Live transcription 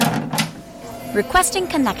Requesting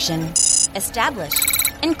connection. Established.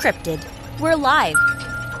 Encrypted. We're live.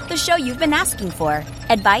 The show you've been asking for.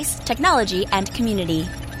 Advice, technology, and community.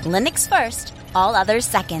 Linux first, all others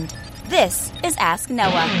second. This is Ask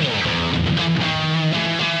Noah.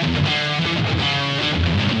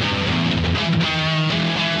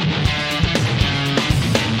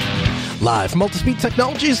 Live from Multispeed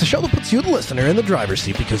Technologies, the show that puts you, the listener, in the driver's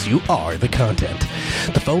seat because you are the content.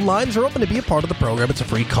 The phone lines are open to be a part of the program. It's a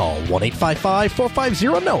free call,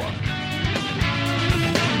 1-855-450-NOAH.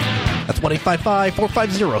 That's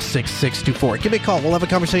 1-855-450-6624. Give me a call. We'll have a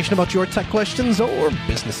conversation about your tech questions or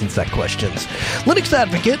business and tech questions. Linux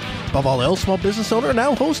advocate, above all else, small business owner,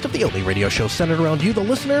 now host of the only radio show centered around you, the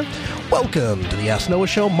listener. Welcome to the Ask Noah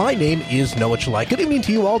Show. My name is Noah Chalai. Good evening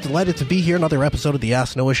to you all. Delighted to be here. Another episode of the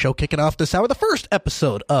Ask Noah Show kicking off this hour. The first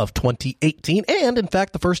episode of 2018, and in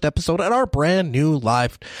fact, the first episode at our brand new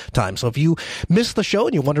live time. So if you missed the show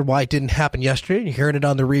and you wondered why it didn't happen yesterday, and you're hearing it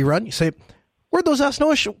on the rerun, you say, where'd those Ask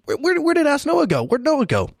Noah where did Ask Noah go? Where'd Noah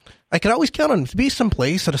go? I could always count on him to be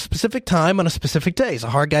someplace at a specific time on a specific day. He's a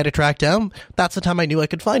hard guy to track down. That's the time I knew I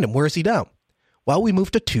could find him. Where is he now? Well, we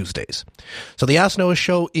moved to Tuesdays. So the Ask Noah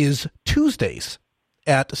Show is Tuesdays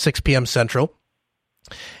at 6 p.m. Central.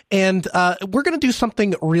 And we're going to do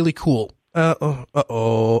something really cool. Okay,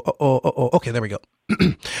 there we go.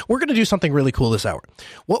 We're going to do something really cool this hour.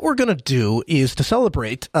 What we're going to do is to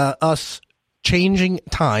celebrate us changing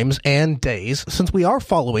times and days, since we are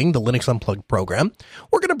following the Linux Unplugged program,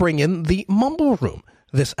 we're going to bring in the Mumble Room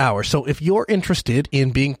this hour. So if you're interested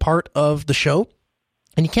in being part of the show,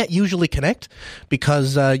 and you can't usually connect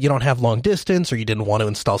because you don't have long distance or you didn't want to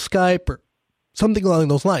install Skype or something along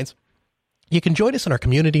those lines, you can join us in our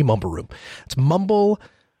community Mumble Room. It's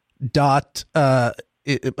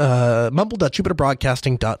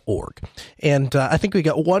mumble.jupiterbroadcasting.org. And I think we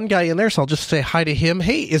got one guy in there, so I'll just say hi to him.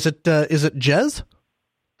 Hey, is it Jez?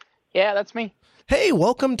 Yeah, that's me. Hey,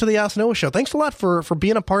 welcome to the Ask Noah Show. Thanks a lot for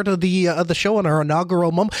being a part of the show on our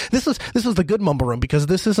inaugural Mumble. This is the good Mumble Room, because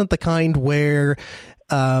this isn't the kind where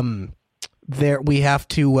we have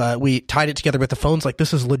to we tied it together with the phones. Like,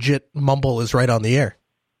 this is legit. Mumble is right on the air.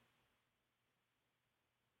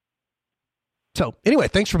 So anyway,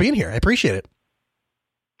 thanks for being here. I appreciate it.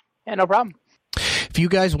 Yeah, no problem. If you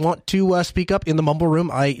guys want to speak up in the Mumble Room,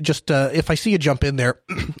 I just, if I see you jump in there,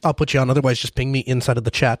 I'll put you on. Otherwise, just ping me inside of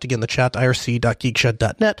the chat. Again, the chat,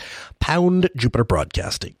 irc.geekshed.net, pound Jupiter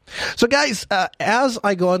Broadcasting. So guys, as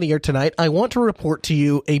I go on the air tonight, I want to report to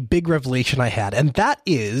you a big revelation I had, and that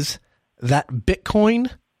is that Bitcoin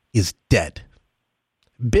is dead.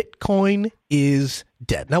 Bitcoin is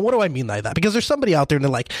dead. Now, what do I mean by that? Because there's somebody out there and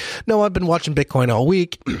they're like, no, I've been watching Bitcoin all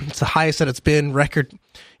week. It's the highest that it's been. It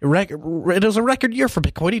was a record year for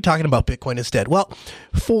Bitcoin. What are you talking about? Bitcoin is dead. Well,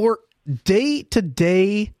 for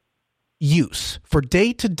day-to-day use, for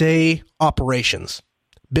day-to-day operations,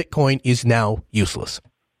 Bitcoin is now useless.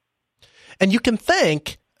 And you can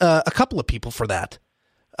thank a couple of people for that.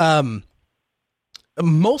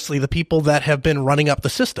 Mostly the people that have been running up the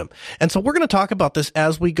system. And so we're going to talk about this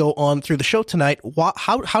as we go on through the show tonight.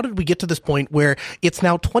 How did we get to this point where it's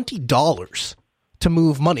now $20 to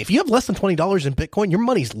move money? If you have less than $20 in Bitcoin, your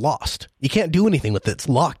money's lost. You can't do anything with it. It's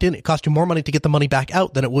locked in. It costs you more money to get the money back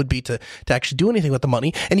out than it would be to actually do anything with the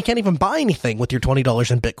money. And you can't even buy anything with your $20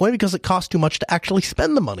 in Bitcoin because it costs too much to actually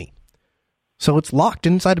spend the money. So it's locked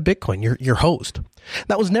inside of Bitcoin. You're hosed.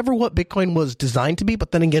 That was never what Bitcoin was designed to be,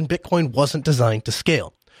 but then again, Bitcoin wasn't designed to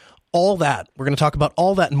scale. All that, we're going to talk about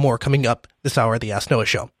all that and more coming up this hour of the Ask Noah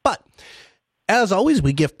Show. But as always,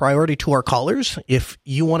 we give priority to our callers. If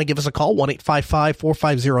you want to give us a call,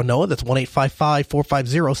 1-855-450-NOAH. That's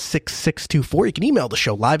 1-855-450-6624. You can email the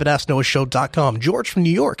show live at AskNoahShow.com. George from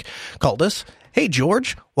New York called us. Hey,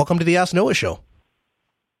 George, welcome to the Ask Noah Show.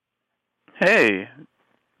 Hey.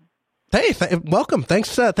 Hey, welcome.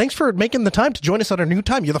 Thanks for making the time to join us at our new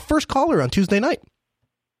time. You're the first caller on Tuesday night.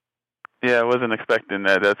 Yeah, I wasn't expecting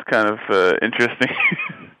that. That's kind of interesting.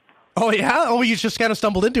 Oh, yeah? Oh, you just kind of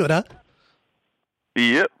stumbled into it, huh?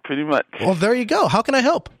 Yep, pretty much. Well, there you go. How can I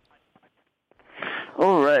help?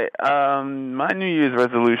 All right. My New Year's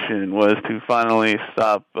resolution was to finally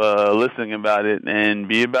stop listening about it and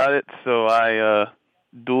be about it. So I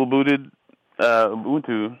dual-booted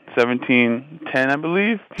Ubuntu 17.10, I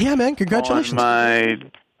believe. Yeah, man. Congratulations.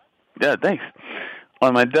 Thanks.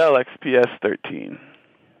 On my Dell XPS 13.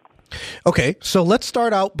 Okay, so let's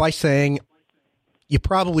start out by saying you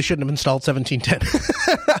probably shouldn't have installed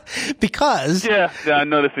 17.10 because... Yeah, I'm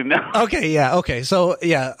noticing now. Okay, so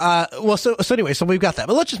anyway, so we've got that.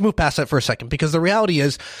 But let's just move past that for a second, because the reality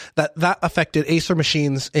is that affected Acer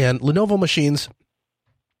machines and Lenovo machines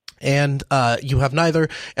and you have neither,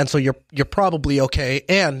 and so you're probably okay.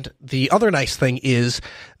 And the other nice thing is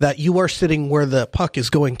that you are sitting where the puck is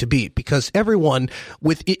going to be, because everyone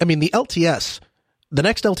the LTS, the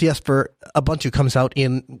next LTS for Ubuntu comes out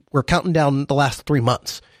we're counting down the last 3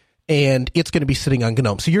 months, and it's going to be sitting on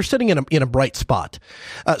GNOME. So you're sitting in a bright spot.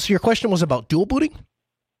 So your question was about dual booting?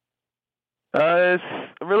 It's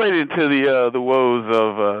related to the woes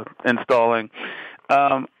of installing.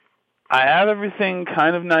 I have everything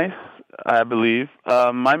kind of nice, I believe.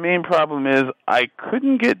 My main problem is I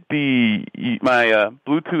couldn't get my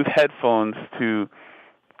Bluetooth headphones to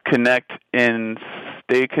connect and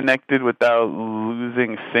stay connected without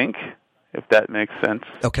losing sync, if that makes sense.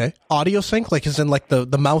 Okay. Audio sync, like as in like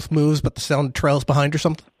the mouth moves but the sound trails behind or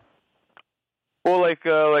something? Well, like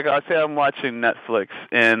I say I'm watching Netflix,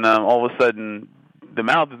 and all of a sudden the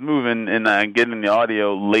mouth is moving, and I'm getting the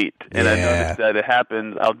audio late. And I notice that it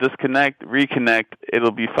happens. I'll disconnect, reconnect. It'll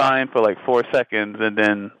be fine for like 4 seconds, and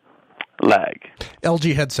then lag.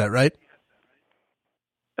 LG headset, right?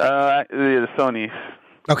 The Sony.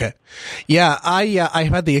 Okay. Yeah, I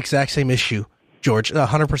had the exact same issue, George.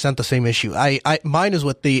 100% the same issue. Mine is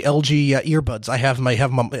with the LG earbuds. I have them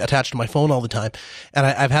attached to my phone all the time, and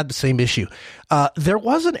I've had the same issue. There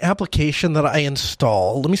was an application that I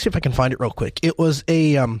installed. Let me see if I can find it real quick. It was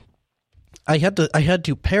I had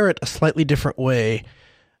to pair it a slightly different way.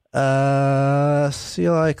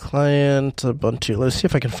 CLI client Ubuntu. Let's see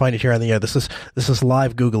if I can find it here on the air. This is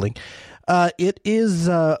live Googling. It is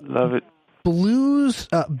love it. Blues,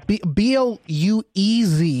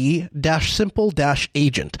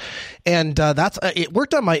 BLUEZ-simple-agent. And that's it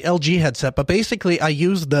worked on my LG headset, but basically I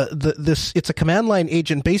used this, it's a command line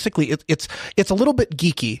agent. Basically it's a little bit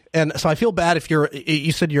geeky. And so I feel bad if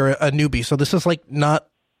you said you're a newbie. So this is like not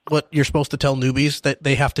what you're supposed to tell newbies that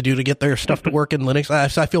they have to do to get their stuff to work in Linux.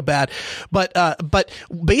 I feel bad. But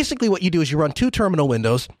basically what you do is you run 2 terminal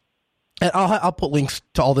windows. And I'll put links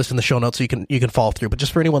to all this in the show notes so you can follow through. But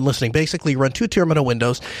just for anyone listening, basically you run 2 terminal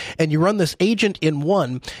windows and you run this agent in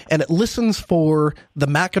one, and it listens for the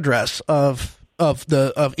MAC address of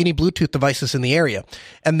any Bluetooth devices in the area.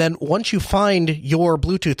 And then once you find your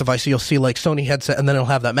Bluetooth device, you'll see like Sony headset, and then it'll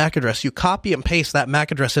have that MAC address. You copy and paste that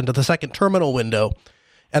MAC address into the second terminal window,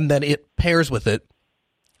 and then it pairs with it.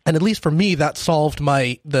 And at least for me, that solved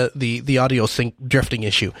the audio sync drifting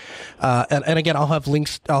issue. And again, I'll have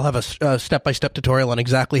links. I'll have a step-by-step tutorial on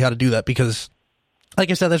exactly how to do that, because, like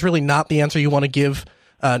I said, that's really not the answer you want to give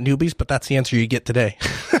newbies, but that's the answer you get today.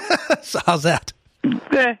 So how's that?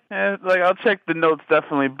 Yeah, I'll check the notes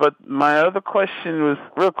definitely. But my other question was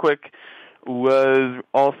real quick, was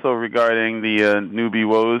also regarding the newbie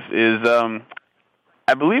woes. Is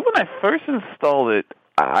I believe when I first installed it,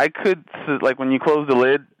 I could, like, when you close the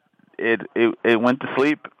lid, it went to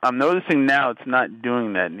sleep. I'm noticing now it's not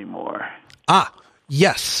doing that anymore.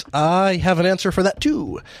 Yes. I have an answer for that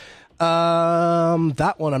too.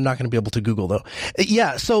 That one I'm not going to be able to Google though.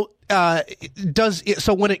 Yeah. So,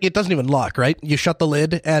 so when it doesn't even lock, right? You shut the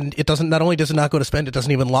lid and it doesn't, not only does it not go to spend, it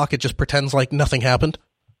doesn't even lock. It just pretends like nothing happened.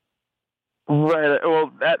 Right. Well,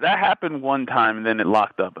 that happened one time, and then it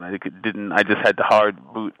locked up, and I just had to hard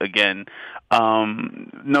boot again.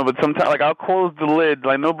 No, but sometimes, like, I'll close the lid.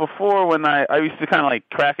 I know before when I used to kind of like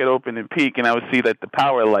crack it open and peek, and I would see that the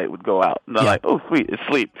power light would go out, and I'm like, oh, sweet, it's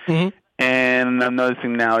asleep. Mm-hmm. And I'm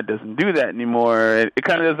noticing now it doesn't do that anymore. It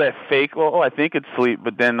kind of does that fake, I think it's sleep,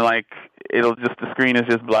 but then like the screen is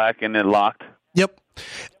just black and it locked. Yep.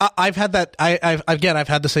 I've had that. I've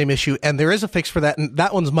had the same issue, and there is a fix for that, and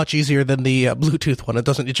that one's much easier than the Bluetooth one.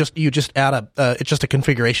 You just add it's just a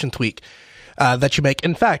configuration tweak that you make.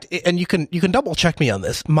 In fact, and you can double check me on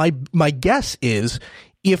this. My guess is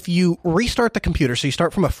if you restart the computer, so you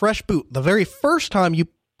start from a fresh boot, the very first time you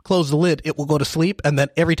close the lid, it will go to sleep, and then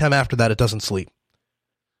every time after that, it doesn't sleep.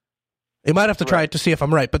 You might have to try it to see if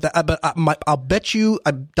I'm right, but I'll bet you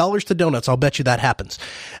dollars to donuts. I'll bet you that happens.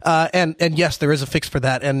 And yes, there is a fix for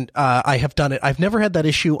that, and I have done it. I've never had that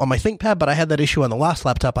issue on my ThinkPad, but I had that issue on the last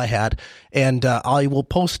laptop I had, and I will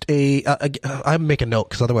post I make a note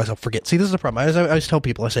because otherwise I'll forget. See, this is the problem. I always tell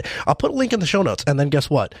people, I say I'll put a link in the show notes, and then guess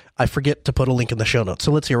what? I forget to put a link in the show notes.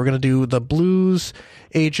 So let's see. We're going to do the Blues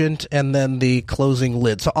agent and then the closing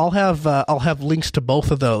lid. So I'll have links to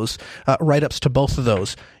both of those, write-ups to both of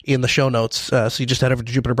those in the show notes. So you just head over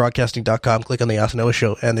to jupiterbroadcasting.com, click on the Ask Noah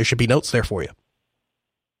Show, and there should be notes there for you.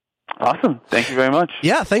 Awesome. Thank you very much.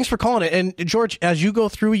 Yeah, thanks for calling it. And George, as you go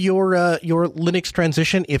through your Linux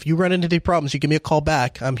transition, if you run into any problems, you give me a call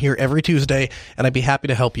back. I'm here every Tuesday, and I'd be happy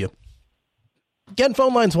to help you. Again,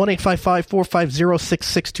 phone lines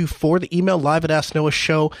 1-855-450-6624. The email live at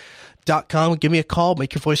AskNoahShow.com. Give me a call,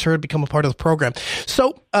 make your voice heard, become a part of the program.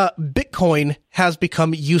 So Bitcoin has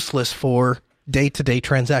become useless for day-to-day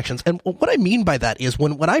transactions. And what I mean by that is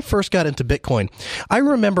when I first got into Bitcoin, I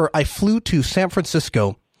remember I flew to San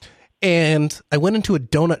Francisco and I went into a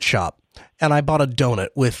donut shop and I bought a donut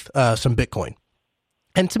with some Bitcoin.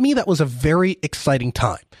 And to me, that was a very exciting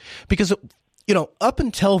time because, up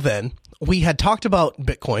until then, we had talked about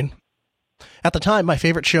Bitcoin. At the time, my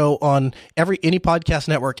favorite show on any podcast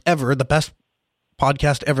network ever, the best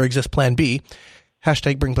podcast ever exists, Plan B,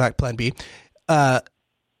 hashtag bring back Plan B.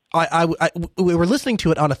 We were listening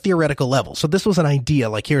to it on a theoretical level. So this was an idea,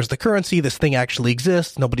 like here's the currency, this thing actually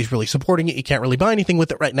exists, nobody's really supporting it, you can't really buy anything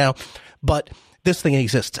with it right now, but this thing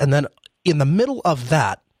exists. And then in the middle of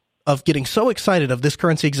that, of getting so excited of this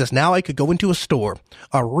currency exists, now I could go into a store,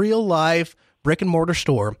 a real live brick and mortar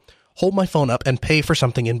store, hold my phone up and pay for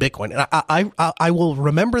something in Bitcoin. And I will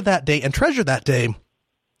remember that day and treasure that day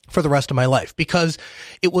for the rest of my life, because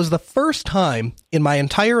it was the first time in my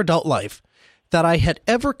entire adult life that I had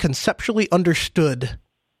ever conceptually understood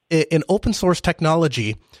an open source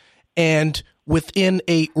technology and within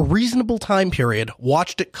a reasonable time period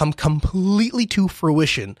watched it come completely to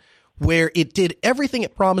fruition, where it did everything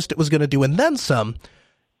it promised it was going to do and then some.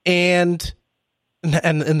 And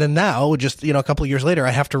then now, just a couple of years later,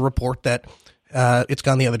 I have to report that it's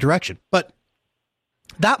gone the other direction. But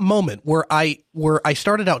that moment where I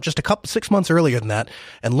started out just 6 months earlier than that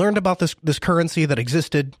and learned about this currency that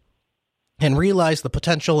existed and realized the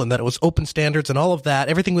potential and that it was open standards and all of that,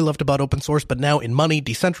 everything we loved about open source, but now in money,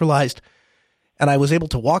 decentralized. And I was able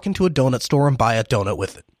to walk into a donut store and buy a donut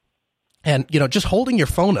with it. And, just holding your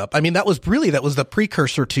phone up, that was the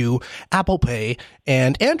precursor to Apple Pay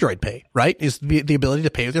and Android Pay, right? Is the ability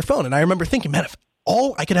to pay with your phone. And I remember thinking, man, if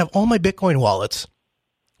I could have all my Bitcoin wallets,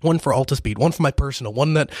 one for Altispeed, one for my personal,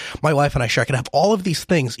 one that my wife and I share, I could have all of these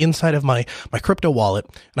things inside of my crypto wallet,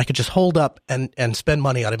 and I could just hold up and spend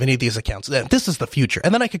money out of any of these accounts. This is the future.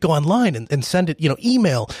 And then I could go online and send it,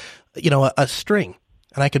 email, a string,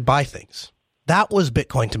 and I could buy things. That was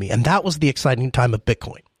Bitcoin to me. And that was the exciting time of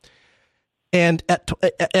Bitcoin. And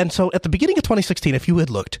so at the beginning of 2016, if you had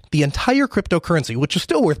looked, the entire cryptocurrency, which is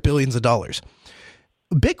still worth billions of dollars,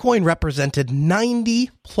 Bitcoin represented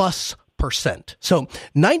 90+%. So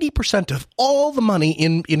 90% of all the money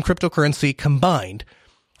in cryptocurrency combined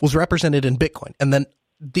was represented in Bitcoin. And then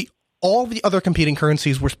all the other competing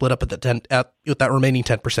currencies were split up at that remaining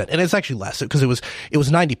 10%. And it's actually less because it was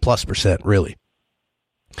 90+%, really.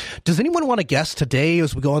 Does anyone want to guess today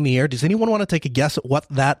as we go on the air? Does anyone want to take a guess at what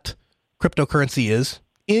that cryptocurrency is?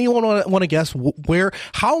 Anyone want to guess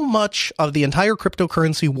how much of the entire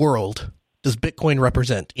cryptocurrency world does Bitcoin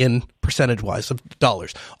represent in percentage-wise of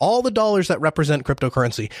dollars? All the dollars that represent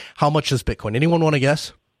cryptocurrency, how much is Bitcoin? Anyone want to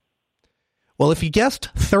guess? Well, if you guessed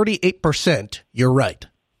 38%, you're right.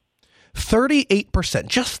 38%,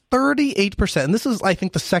 just 38%. And this is, I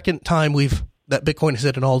think, the second time that Bitcoin has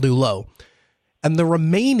hit an all-new low. And the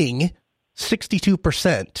remaining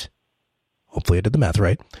 62%, hopefully I did the math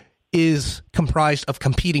right, is comprised of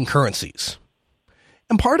competing currencies.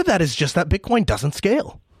 And part of that is just that Bitcoin doesn't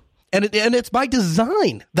scale. And it's by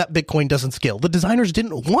design that Bitcoin doesn't scale. The designers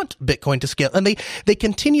didn't want Bitcoin to scale, and they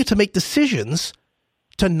continue to make decisions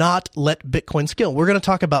to not let Bitcoin scale. We're going to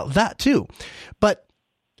talk about that too. But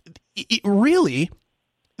really,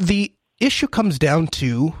 the issue comes down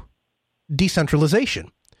to decentralization.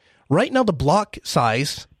 Right now, the block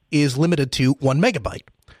size is limited to 1 megabyte.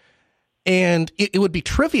 And it would be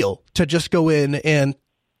trivial to just go in and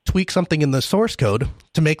tweak something in the source code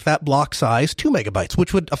to make that block size 2 megabytes,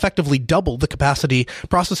 which would effectively double the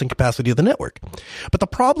processing capacity of the network. But the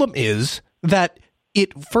problem is that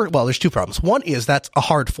there's two problems. One is that's a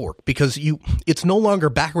hard fork because it's no longer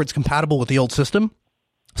backwards compatible with the old system.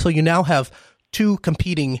 So you now have two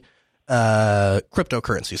competing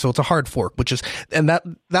cryptocurrency. So it's a hard fork,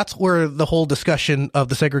 that's where the whole discussion of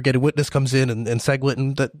the segregated witness comes in and SegWit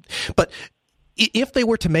and that. But if they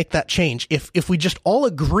were to make that change, if we just all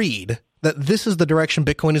agreed that this is the direction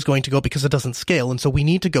Bitcoin is going to go because it doesn't scale, and so we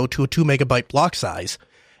need to go to a 2 megabyte block size,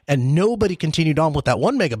 and nobody continued on with that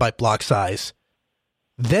 1 megabyte block size,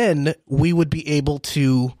 then we would be able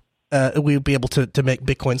to make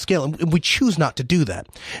Bitcoin scale, and we choose not to do that.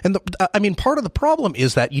 And part of the problem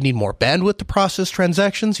is that you need more bandwidth to process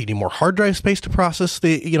transactions, you need more hard drive space to process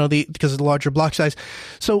because of the larger block size.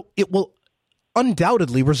 So it will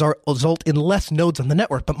undoubtedly result in less nodes on the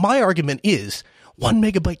network. But my argument is 1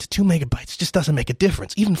 megabyte to 2 megabytes just doesn't make a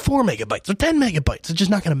difference. Even 4 megabytes or 10 megabytes, it's just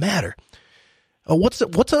not going to matter. I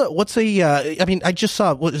just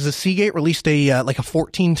saw, Seagate released a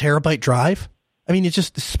 14 terabyte drive.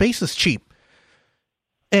 The space is cheap.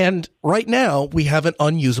 And right now we have an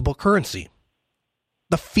unusable currency.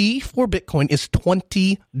 The fee for Bitcoin is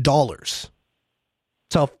 $20.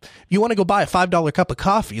 So if you want to go buy a $5 cup of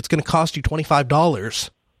coffee, it's going to cost you $25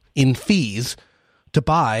 in fees to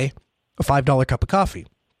buy a $5 cup of coffee.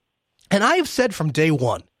 And I have said from day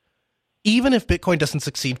one, even if Bitcoin doesn't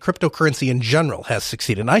succeed, cryptocurrency in general has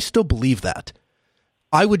succeeded. And I still believe that.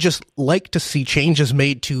 I would just like to see changes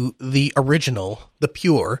made to the original, the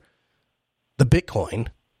pure, the Bitcoin,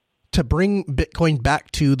 to bring Bitcoin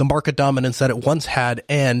back to the market dominance that it once had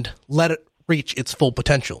and let it reach its full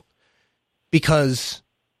potential. Because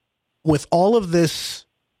with all of this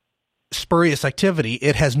spurious activity,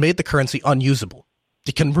 it has made the currency unusable.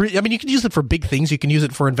 You can you can use it for big things. You can use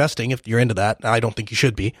it for investing if you're into that. I don't think you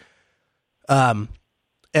should be.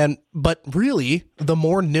 But really, the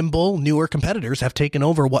more nimble, newer competitors have taken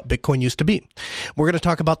over what Bitcoin used to be. We're going to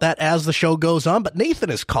talk about that as the show goes on, but Nathan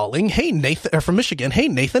is calling. Hey, Nathan, from Michigan. Hey,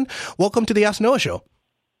 Nathan, welcome to the Ask Noah Show.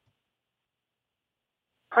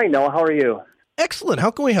 Hi, Noah. How are you? Excellent.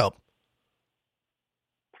 How can we help?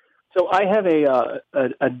 So I have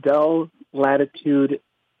a Dell Latitude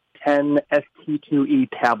 10 ST2E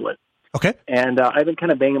tablet. Okay. And I've been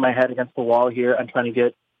kind of banging my head against the wall here. I'm trying to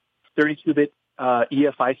get 32-bit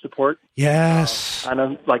EFI support. Yes.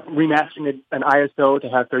 Remastering an ISO to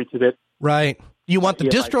have 32-bit. Right. You want the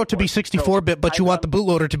EFI distro support. to be 64-bit, but you want the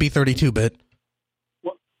bootloader to be 32-bit.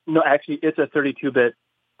 Well, no, actually, it's a 32-bit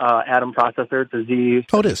Atom processor. It's a Z.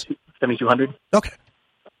 Oh, it is. 7200. Okay.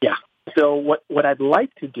 Yeah. So what I'd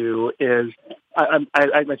like to do is I'm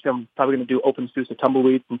probably going to do OpenSUSE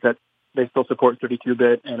Tumbleweed since that they still support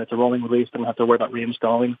 32-bit and it's a rolling release. I don't have to worry about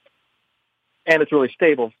reinstalling, and it's really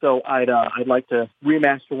stable. So I'd like to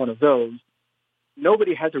remaster one of those.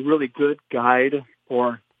 Nobody has a really good guide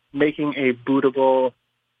for making a bootable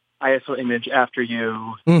ISO image after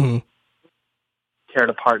you tear it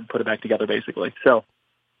apart and put it back together, basically. So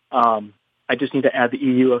I just need to add the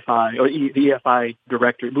EUFI or the EFI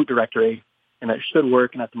directory, boot directory, and that should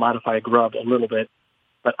work. And I have to modify Grub a little bit,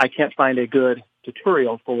 but I can't find a good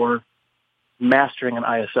tutorial for mastering an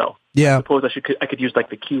ISO. Yeah. I suppose I could use like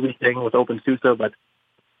the Kiwi thing with OpenSUSE, but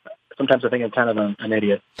sometimes I think I'm kind of an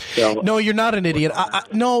idiot. So, no, you're not an idiot.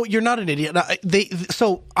 No, you're not an idiot.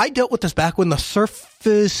 So I dealt with this back when the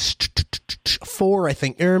Surface 4, I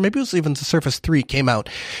think, or maybe it was even the Surface 3 came out.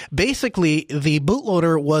 Basically, the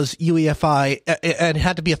bootloader was UEFI and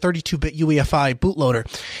had to be a 32-bit UEFI bootloader.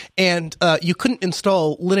 And you couldn't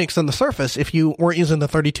install Linux on the Surface if you weren't using the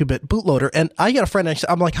 32-bit bootloader. And I got a friend,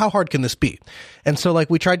 I'm like, how hard can this be? And so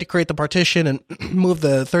we tried to create the partition and move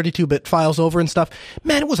the 32-bit files over and stuff.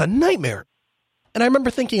 Man, it was a nightmare. And I remember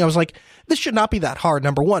thinking, I was like, this should not be that hard,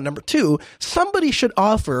 number one. Number two, somebody should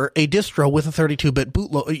offer a distro with a 32-bit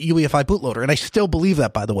UEFI bootloader. And I still believe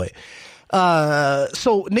that, by the way.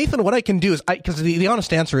 So, Nathan, what I can do is, because the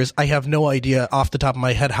honest answer is I have no idea off the top of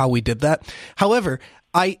my head how we did that. However,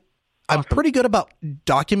 I'm pretty good about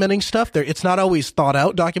documenting stuff. It's not always thought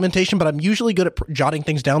out documentation, but I'm usually good at jotting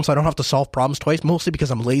things down so I don't have to solve problems twice, mostly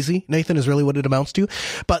because I'm lazy. Nathan, is really what it amounts to.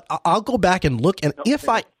 But I'll go back and look, and if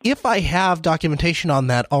I have documentation on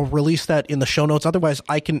that, I'll release that in the show notes. Otherwise,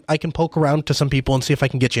 I can poke around to some people and see if I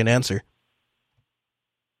can get you an answer.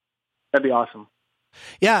 That'd be awesome.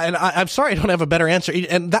 Yeah, and I'm sorry I don't have a better answer.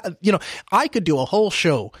 And that, I could do a whole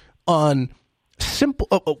show on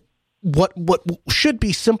simple what should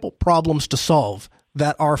be simple problems to solve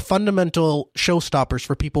that are fundamental showstoppers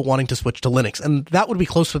for people wanting to switch to Linux. And that would be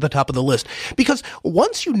close to the top of the list. Because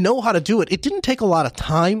once you know how to do it, it didn't take a lot of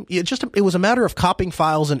time. It was a matter of copying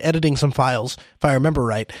files and editing some files, if I remember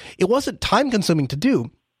right. It wasn't time consuming to do.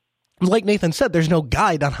 Like Nathan said, there's no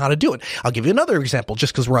guide on how to do it. I'll give you another example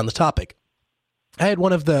just because we're on the topic. I had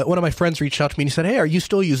one of my friends reached out to me and he said, "Hey, are you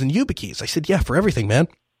still using YubiKeys?" I said, "Yeah, for everything, man."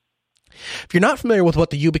 If you're not familiar with what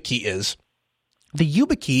the YubiKey is, the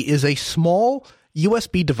YubiKey is a small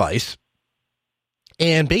USB device,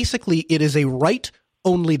 and basically it is a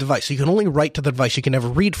write-only device. So you can only write to the device, you can never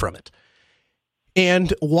read from it.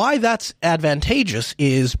 And why that's advantageous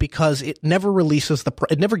is because it never releases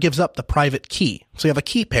it never gives up the private key. So you have a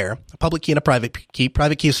key pair, a public key and a private key.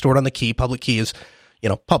 Private key is stored on the key, public key is,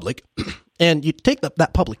 public. And you take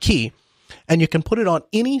that public key and you can put it on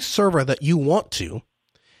any server that you want to.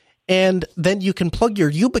 And then you can plug your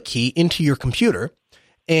YubiKey into your computer,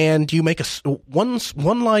 and you make a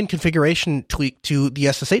one-line configuration tweak to the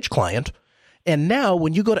SSH client. And now,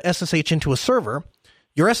 when you go to SSH into a server,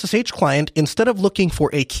 your SSH client, instead of looking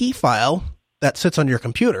for a key file that sits on your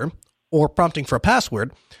computer or prompting for a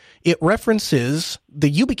password, it references the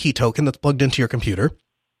YubiKey token that's plugged into your computer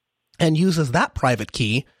and uses that private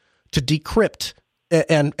key to decrypt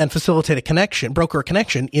and facilitate broker a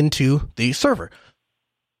connection into the server.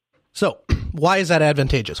 So why is that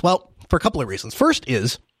advantageous? Well, for a couple of reasons. First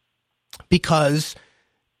is because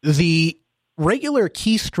the regular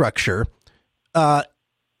key structure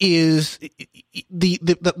is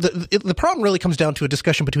the problem really comes down to a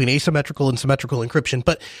discussion between asymmetrical and symmetrical encryption.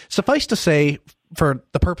 But suffice to say, for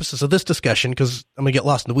the purposes of this discussion, because I'm going to get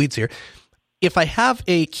lost in the weeds here, if I have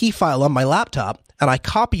a key file on my laptop and I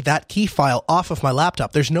copy that key file off of my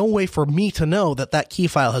laptop, there's no way for me to know that that key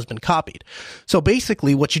file has been copied. So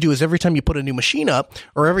basically what you do is every time you put a new machine up,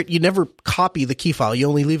 you never copy the key file. You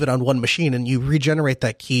only leave it on one machine and you regenerate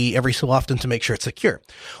that key every so often to make sure it's secure.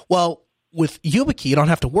 Well, with YubiKey, you don't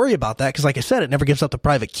have to worry about that because, like I said, it never gives up the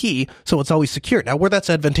private key, so it's always secure. Now, where that's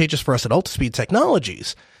advantageous for us at Altispeed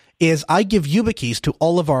Technologies is I give YubiKeys to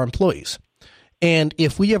all of our employees. And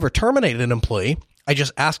if we ever terminate an employee, I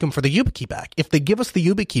just ask them for the YubiKey back. If they give us the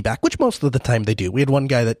YubiKey back, which most of the time they do, we had one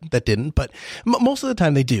guy that didn't, but most of the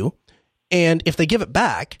time they do. And if they give it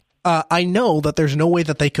back, I know that there's no way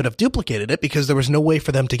that they could have duplicated it because there was no way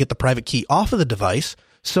for them to get the private key off of the device.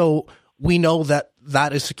 So we know that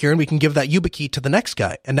that is secure and we can give that YubiKey to the next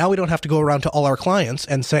guy. And now we don't have to go around to all our clients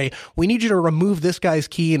and say, we need you to remove this guy's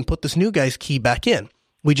key and put this new guy's key back in.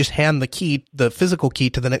 We just hand the key, the physical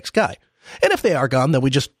key, to the next guy. And if they are gone, then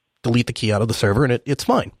we just delete the key out of the server and it's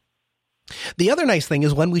fine. The other nice thing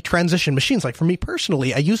is when we transition machines, like for me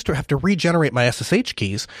personally, I used to have to regenerate my SSH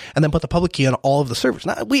keys and then put the public key on all of the servers.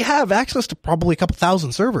 Now, we have access to probably a couple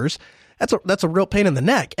thousand servers. That's a real pain in the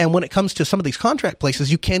neck. And when it comes to some of these contract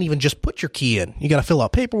places, you can't even just put your key in. You got to fill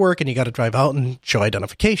out paperwork and you got to drive out and show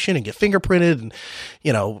identification and get fingerprinted. And,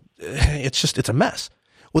 it's a mess.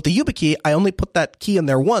 With the YubiKey, I only put that key in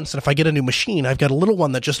there once. And if I get a new machine, I've got a little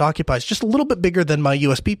one that just occupies just a little bit bigger than my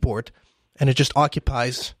USB port. And it just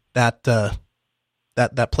occupies that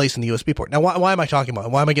place in the USB port. Now, why am I talking about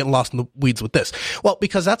it? Why am I getting lost in the weeds with this? Well,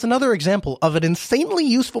 because that's another example of an insanely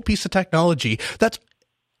useful piece of technology that's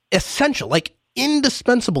essential, like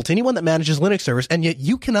indispensable to anyone that manages Linux servers, and yet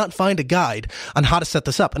you cannot find a guide on how to set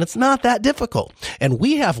this up, and it's not that difficult. And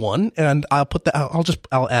we have one, and I'll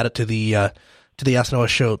add it to the Ask Noah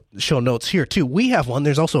show notes here too. We have one.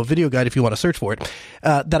 There's also a video guide if you want to search for it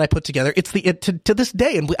that I put together. It's to this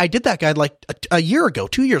day, and I did that guide like a year ago,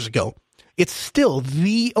 2 years ago. It's still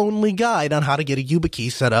the only guide on how to get a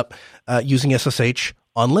YubiKey set up using SSH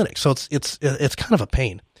on Linux. So it's kind of a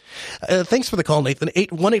pain. Thanks for the call, Nathan.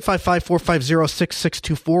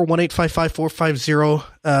 1-855-450-6624,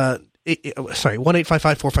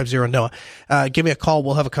 1-855-450-NOAH. Give me a call.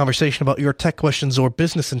 We'll have a conversation about your tech questions or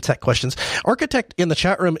business and tech questions. Architect in the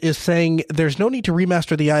chat room is saying there's no need to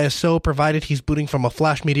remaster the ISO provided he's booting from a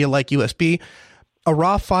flash media like USB. A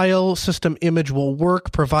raw file system image will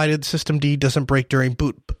work provided systemd doesn't break during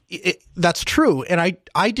boot. That's true, and I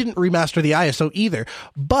didn't remaster the ISO either.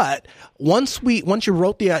 But once you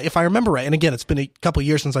wrote if I remember right, and again, it's been a couple of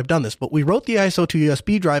years since I've done this, but we wrote the ISO to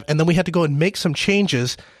USB drive, and then we had to go and make some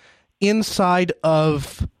changes inside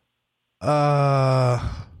of Oh,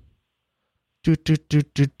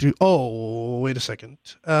 wait a second.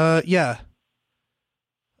 Yeah.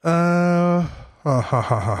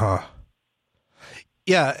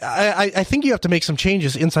 Yeah, I think you have to make some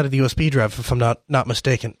changes inside of the USB drive if I'm not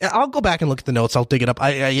mistaken. I'll go back and look at the notes. I'll dig it up.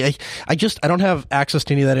 I don't have access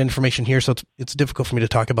to any of that information here, so it's difficult for me to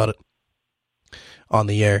talk about it on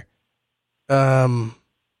the air.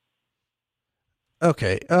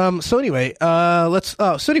 Okay. So anyway,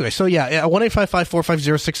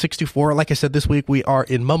 1-855-450-6624. Like I said, this week we are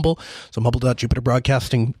in Mumble. So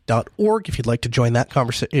mumble.jupiterbroadcasting.org. If you'd like to join that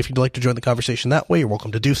if you'd like to join the conversation that way, you're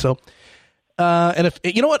welcome to do so. And if,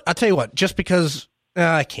 you know what, I'll tell you what, just because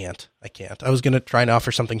I can't, I was going to try and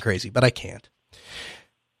offer something crazy, but I can't.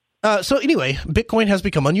 So anyway, Bitcoin has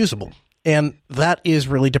become unusable, and that is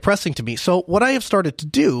really depressing to me. So what I have started to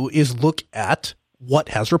do is look at what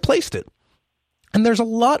has replaced it. And there's a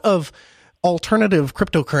lot of alternative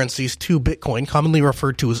cryptocurrencies to Bitcoin, commonly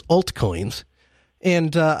referred to as altcoins.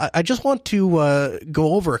 And I just want to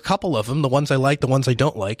go over a couple of them, the ones I like, the ones I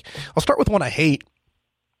don't like. I'll start with one I hate.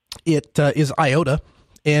 It is IOTA.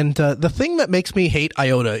 And the thing that makes me hate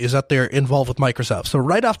IOTA is that they're involved with Microsoft. So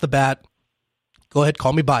right off the bat, go ahead,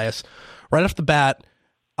 call me biased. Right off the bat,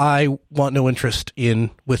 I want no interest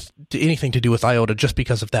with anything to do with IOTA just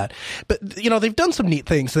because of that. But, they've done some neat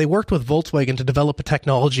things. They worked with Volkswagen to develop a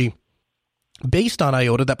technology based on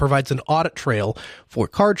IOTA that provides an audit trail for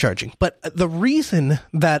car charging. But the reason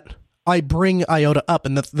that I bring IOTA up,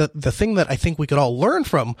 and the thing that I think we could all learn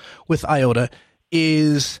from with IOTA,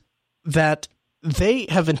 is that they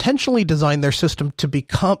have intentionally designed their system to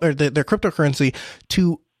become, or their cryptocurrency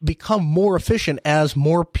to become more efficient as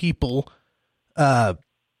more people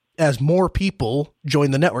as more people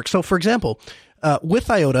join the network. So, for example, with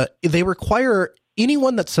IOTA, they require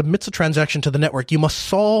anyone that submits a transaction to the network, you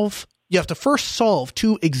have to first solve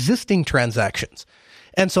 2 existing transactions.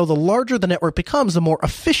 And so the larger the network becomes, the more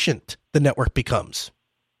efficient the network becomes.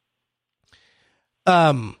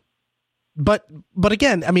 But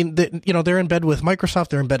again, I mean, they're in bed with Microsoft,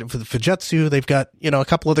 they're in bed with Fujitsu, they've got, a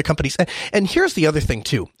couple other companies. And here's the other thing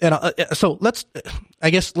too. And so let's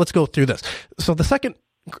go through this. So the second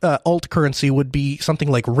alt currency would be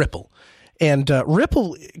something like Ripple. And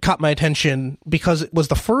Ripple caught my attention because it was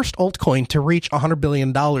the first altcoin to reach $100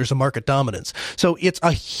 billion of market dominance. So it's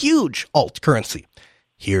a huge alt currency.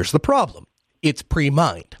 Here's the problem. It's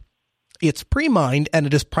pre-mined. And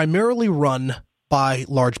it is primarily run by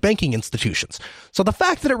large banking institutions. So the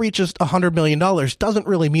fact that it reaches $100 million doesn't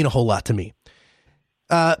really mean a whole lot to me.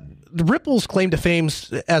 Ripple's claim to fame,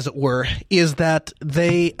 as it were, is that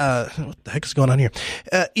they, what the heck is going on here?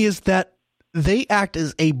 Is that they act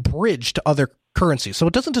as a bridge to other currencies. So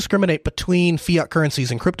it doesn't discriminate between fiat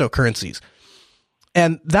currencies and cryptocurrencies.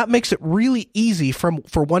 And that makes it really easy for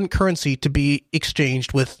one currency to be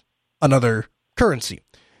exchanged with another currency.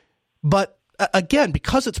 But again,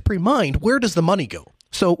 because it's pre-mined, where does the money go?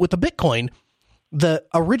 So with the Bitcoin,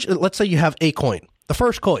 let's say you have a coin. The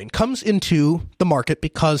first coin comes into the market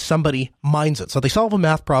because somebody mines it. So they solve a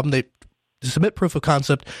math problem, they submit proof of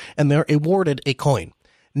concept, and they're awarded a coin.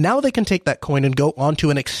 Now they can take that coin and go onto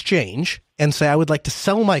an exchange and say, I would like to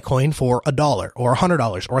sell my coin for $1 or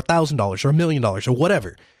 $100 or $1,000 or $1 million or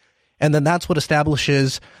whatever. And then that's what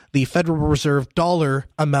establishes the Federal Reserve dollar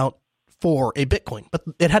amount for a Bitcoin. But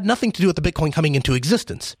it had nothing to do with the Bitcoin coming into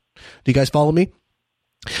existence. Do you guys follow me?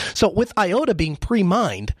 So with IOTA being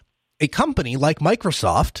pre-mined, a company like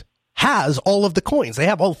Microsoft has all of the coins. They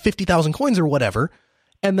have all 50,000 coins or whatever,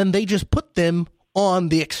 and then they just put them on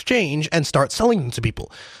the exchange and start selling them to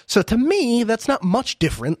people. So to me, that's not much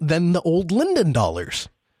different than the old Linden dollars.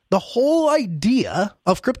 The whole idea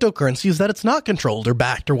of cryptocurrency is that it's not controlled or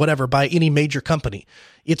backed or whatever by any major company.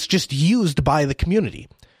 It's just used by the community.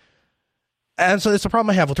 And so it's a problem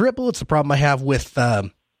I have with Ripple. It's a problem I have with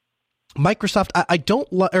Microsoft.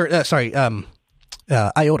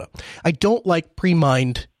 IOTA. I don't like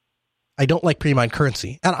pre-mined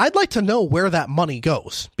currency. And I'd like to know where that money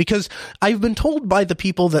goes, because I've been told by the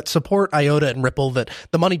people that support IOTA and Ripple that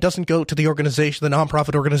the money doesn't go to the organization, the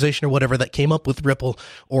nonprofit organization or whatever that came up with Ripple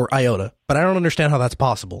or IOTA. But I don't understand how that's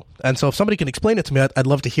possible. And so if somebody can explain it to me, I'd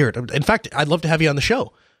love to hear it. In fact, I'd love to have you on the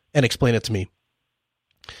show and explain it to me.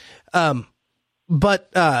 But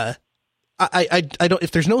I don't,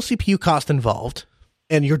 if there's no CPU cost involved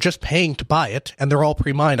and you're just paying to buy it and they're all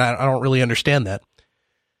pre-mined, I don't really understand that.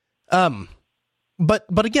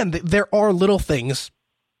 But again, there are little things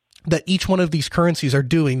that each one of these currencies are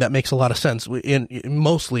doing that makes a lot of sense, in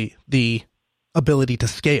mostly the ability to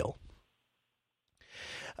scale.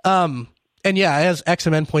 And yeah, as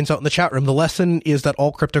XMN points out in the chat room, the lesson is that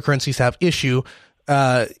all cryptocurrencies have issue.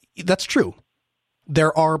 That's true.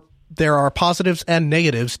 There are positives and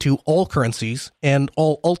negatives to all currencies and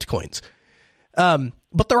all altcoins.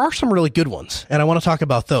 But there are some really good ones, and I want to talk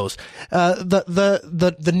about those.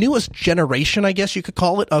 The newest generation, I guess you could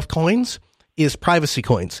call it, of coins is privacy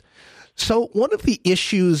coins. So one of the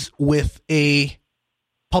issues with a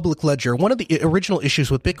public ledger, one of the original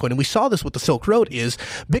issues with Bitcoin, and we saw this with the Silk Road, is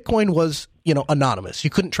Bitcoin was, anonymous. You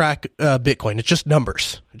couldn't track Bitcoin. It's just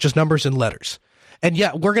numbers and letters. And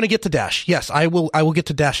yeah, we're going to get to Dash. Yes, I will get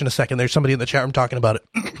to Dash in a second. There's somebody in the chat room talking about it.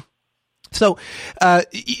 So,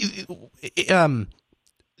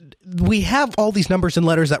 we have all these numbers and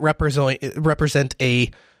letters that represent a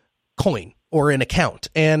coin or an account.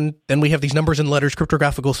 And then we have these numbers and letters,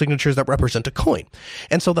 cryptographical signatures that represent a coin.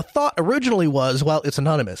 And so the thought originally was, well, it's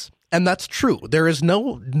anonymous. And that's true. There is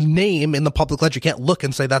no name in the public ledger. You can't look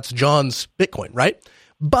and say that's John's Bitcoin, right?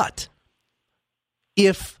 But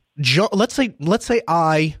if John, let's say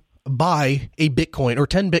I buy a Bitcoin or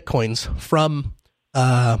 10 Bitcoins from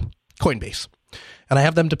Coinbase, and I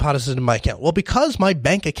have them deposited in my account. Well, because my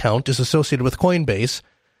bank account is associated with Coinbase,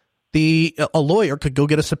 a lawyer could go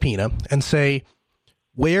get a subpoena and say,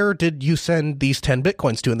 where did you send these 10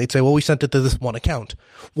 Bitcoins to? And they'd say, well, we sent it to this one account.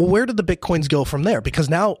 Well, where did the Bitcoins go from there? Because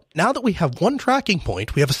now that we have one tracking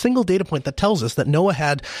point, we have a single data point that tells us that Noah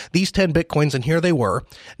had these 10 Bitcoins and here they were.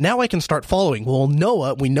 Now I can start following. Well,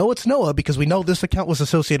 Noah, we know it's Noah because we know this account was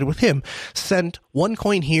associated with him, sent one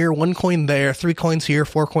coin here, one coin there, 3 coins here,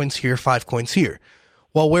 4 coins here, 5 coins here.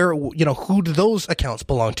 Well, who do those accounts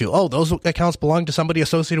belong to? Oh, those accounts belong to somebody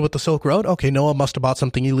associated with the Silk Road? Okay, Noah must have bought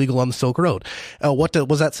something illegal on the Silk Road. What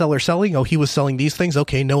was that seller selling? Oh, he was selling these things.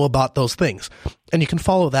 Okay, Noah bought those things. And you can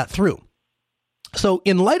follow that through. So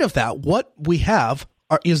in light of that, what we have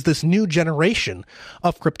is this new generation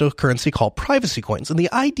of cryptocurrency called privacy coins. And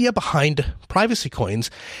the idea behind privacy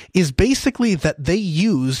coins is basically that they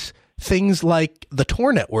use things like the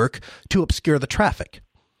Tor network to obscure the traffic.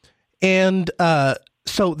 And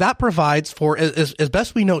so that provides for, as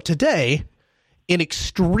best we know today, an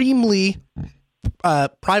extremely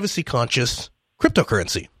privacy conscious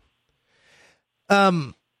cryptocurrency.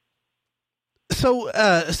 So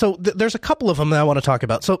there's a couple of them that I want to talk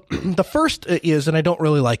about. So the first is, and I don't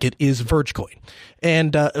really like it, is Vergecoin.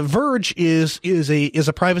 And Verge is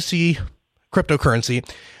a privacy cryptocurrency.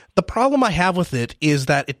 The problem I have with it is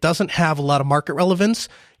that it doesn't have a lot of market relevance.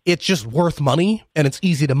 It's just worth money and it's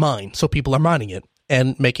easy to mine. So people are mining it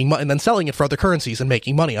and making money and then selling it for other currencies and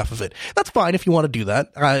making money off of it. That's fine if you want to do that.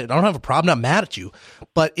 I don't have a problem. I'm not mad at you,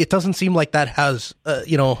 but it doesn't seem like that has,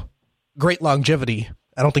 great longevity.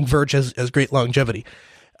 I don't think Verge has great longevity.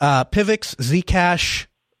 Pivx, Zcash,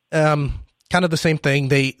 kind of the same thing.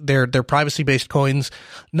 They're privacy-based coins.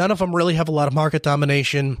 None of them really have a lot of market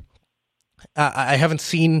domination. I haven't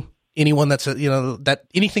seen anyone that's, that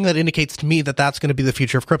anything that indicates to me that that's going to be the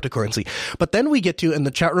future of cryptocurrency. But then we get to, and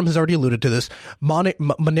the chat room has already alluded to this,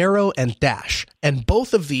 Monero and Dash. And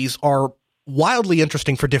both of these are wildly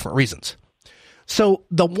interesting for different reasons. So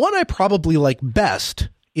the one I probably like best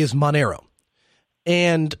is Monero.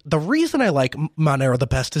 And the reason I like Monero the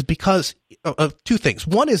best is because of two things.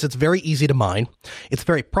 One is it's very easy to mine. It's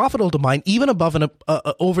very profitable to mine, even above and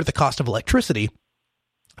over the cost of electricity.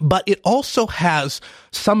 But it also has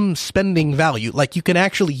some spending value. Like you can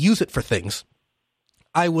actually use it for things.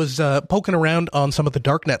 I was poking around on some of the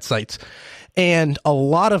darknet sites, and a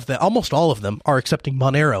lot of them, almost all of them, are accepting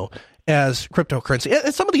Monero as cryptocurrency,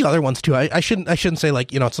 and some of the other ones too. I shouldn't say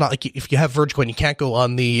like, it's not like if you have Vergecoin, you can't go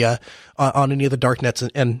on the on any of the darknets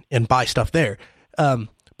and buy stuff there.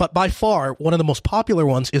 But by far, one of the most popular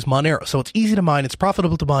ones is Monero. So it's easy to mine, it's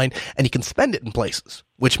profitable to mine, and you can spend it in places,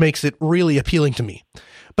 which makes it really appealing to me.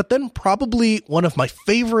 But then probably one of my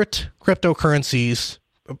favorite cryptocurrencies,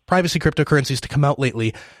 privacy cryptocurrencies to come out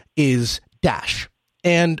lately is Dash.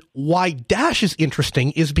 And why Dash is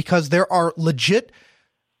interesting is because there are legit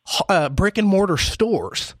brick and mortar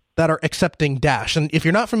stores that are accepting Dash. And if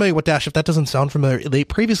you're not familiar with Dash, if that doesn't sound familiar, they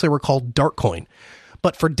previously were called Darkcoin.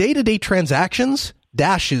 But for day-to-day transactions,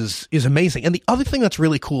 Dash is amazing. And the other thing that's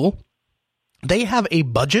really cool, they have a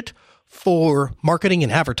budget for marketing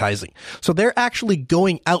and advertising. So they're actually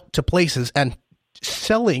going out to places and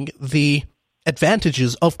selling the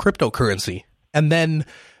advantages of cryptocurrency and then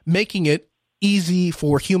making it easy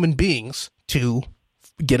for human beings to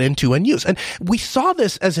get into and use. And we saw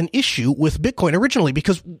this as an issue with Bitcoin originally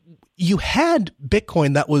because you had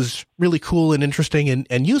Bitcoin that was really cool and interesting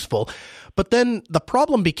and useful. But then the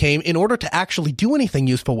problem became, in order to actually do anything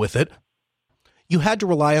useful with it, you had to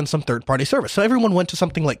rely on some third-party service. So everyone went to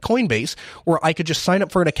something like Coinbase, where I could just sign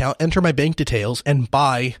up for an account, enter my bank details, and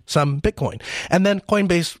buy some Bitcoin. And then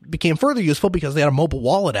Coinbase became further useful because they had a mobile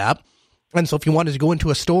wallet app. And so if you wanted to go into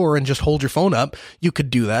a store and just hold your phone up, you could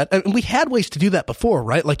do that. And we had ways to do that before,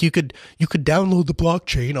 right? Like you could download the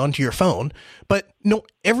blockchain onto your phone. But no,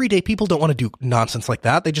 everyday people don't want to do nonsense like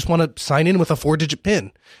that. They just want to sign in with a 4-digit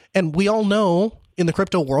PIN. And we all know in the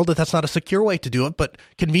crypto world that that's not a secure way to do it, but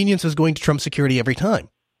convenience is going to trump security every time.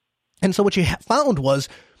 And so what you found was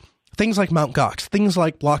things like Mt. Gox, things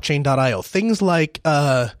like blockchain.io, things like,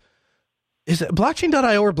 is it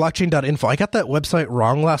blockchain.io or blockchain.info? I got that website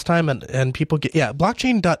wrong last time and people get,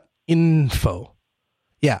 blockchain.info.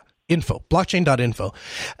 Yeah, info, blockchain.info.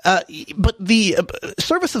 But the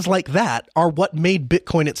services like that are what made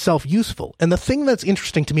Bitcoin itself useful. And the thing that's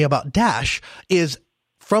interesting to me about Dash is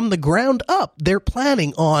from the ground up, they're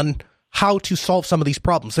planning on how to solve some of these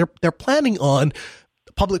problems. They're planning on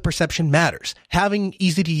public perception matters. Having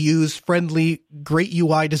easy to use, friendly, great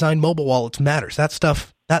UI design mobile wallets matters. That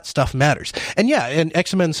stuff matters. And yeah, and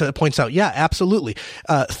Xamens points out, yeah, absolutely.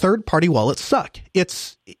 Third-party wallets suck.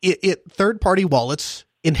 Third-party wallets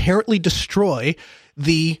inherently destroy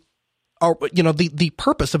the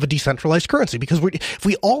purpose of a decentralized currency, because if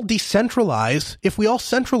we all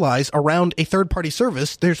centralize around a third-party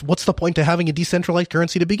service, what's the point of having a decentralized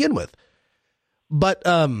currency to begin with? But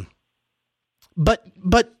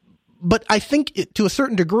I think to a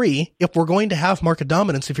certain degree, if we're going to have market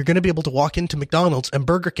dominance, if you're going to be able to walk into McDonald's and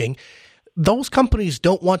Burger King, those companies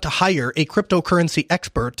don't want to hire a cryptocurrency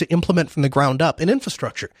expert to implement from the ground up an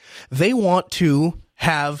infrastructure. They want to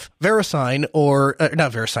have VeriSign or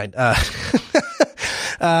not VeriSign,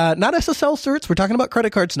 not SSL certs. We're talking about credit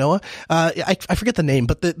cards, Noah. I forget the name,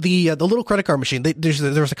 but the little credit card machine. There's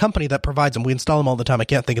a company that provides them. We install them all the time. I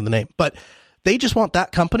can't think of the name, but They just want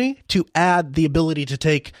that company to add the ability to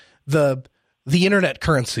take the internet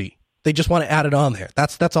currency. They just want to add it on there.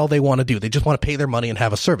 That's all they want to do. They just want to pay their money and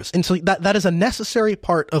have a service. And so that is a necessary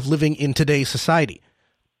part of living in today's society.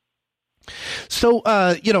 So,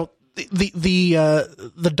 the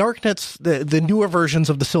darknets, the newer versions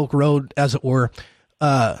of the Silk Road, as it were,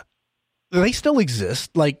 they still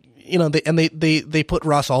exist. Like, they put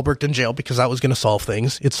Ross Ulbricht in jail because that was going to solve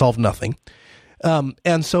things. It solved nothing.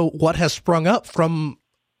 And so what has sprung up from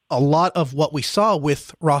a lot of what we saw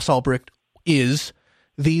with Ross Ulbricht is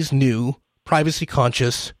these new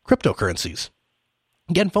privacy-conscious cryptocurrencies.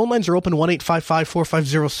 Again, phone lines are open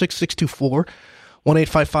 1-855-450-6624,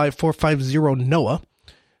 1-855-450-NOAH,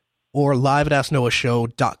 or live at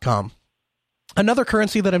AskNoahShow.com. Another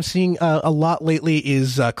currency that I'm seeing a lot lately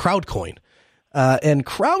is Crowdcoin. And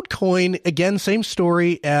Crowdcoin, again, same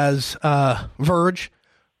story as Verge.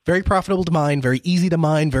 Very profitable to mine, very easy to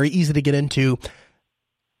mine, very easy to get into.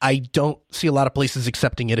 I don't see a lot of places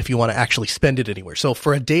accepting it if you want to actually spend it anywhere. So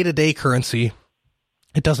for a day-to-day currency,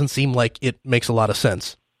 it doesn't seem like it makes a lot of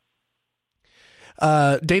sense.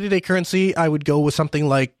 Day-to-day currency, I would go with something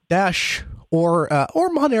like Dash or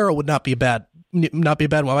Monero would not be a bad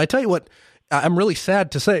one. I tell you what, I'm really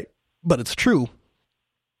sad to say, but it's true,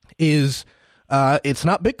 is it's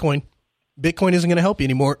not Bitcoin. Bitcoin isn't going to help you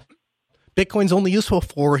anymore. Bitcoin's only useful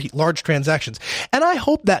for large transactions. And I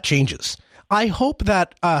hope that changes. I hope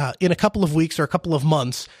that in a couple of weeks or a couple of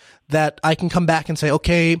months that I can come back and say,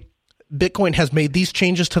 okay, Bitcoin has made these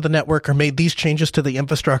changes to the network or made these changes to the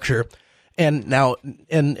infrastructure, and now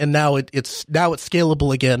it's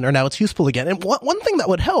scalable again, or now it's useful again. And one thing that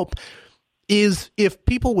would help is if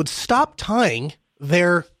people would stop tying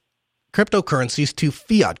their cryptocurrencies to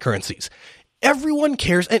fiat currencies. Everyone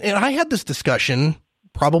cares, and I had this discussion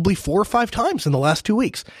probably 4 or 5 times in the last 2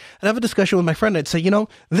 weeks. I'd have a discussion with my friend. I'd say,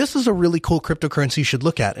 this is a really cool cryptocurrency you should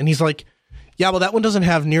look at. And he's like, yeah, well, that one doesn't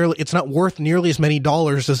have it's not worth nearly as many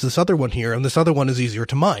dollars as this other one here. And this other one is easier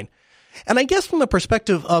to mine. And I guess from the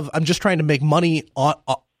perspective of I'm just trying to make money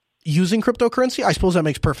using cryptocurrency, I suppose that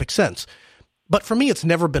makes perfect sense. But for me, it's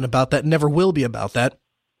never been about that, never will be about that.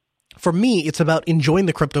 For me, it's about enjoying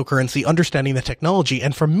the cryptocurrency, understanding the technology.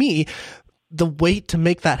 And for me, the way to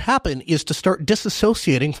make that happen is to start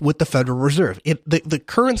disassociating with the Federal Reserve.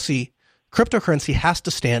 The cryptocurrency has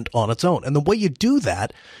to stand on its own. And the way you do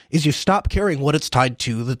that is you stop caring what it's tied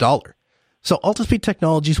to, the dollar. So Altispeed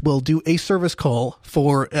Technologies will do a service call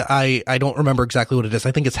for, I don't remember exactly what it is.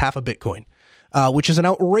 I think it's half a Bitcoin, which is an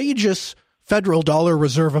outrageous federal dollar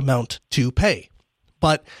reserve amount to pay.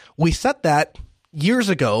 But we set that years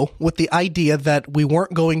ago with the idea that we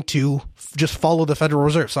weren't going to just follow the Federal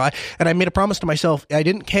Reserve. So I made a promise to myself. I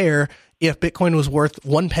didn't care if Bitcoin was worth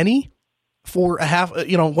 1 penny for a half,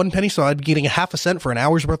 1 penny. So I'd be getting a half a cent for an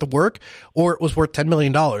hour's worth of work, or it was worth $10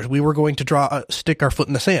 million. We were going to stick our foot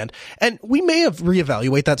in the sand. And we may have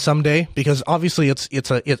reevaluate that someday, because obviously at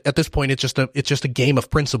this point, it's just a game of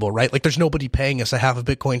principle, right? Like there's nobody paying us a half a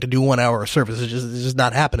Bitcoin to do 1 hour of service. It's just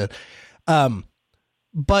not happening.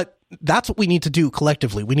 But that's what we need to do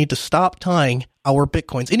collectively. We need to stop tying our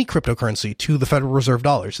Bitcoins, any cryptocurrency, to the Federal Reserve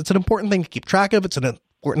dollars. It's an important thing to keep track of. It's an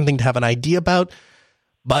important thing to have an idea about,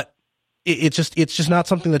 but it's just not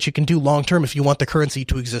something that you can do long term if you want the currency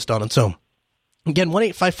to exist on its own. Again,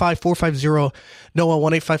 1-855-450-NOAH,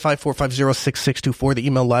 1-855-450-6624, the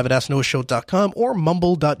email live at AskNoahShow.com, or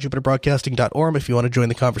mumble.jupiterbroadcasting.org if you want to join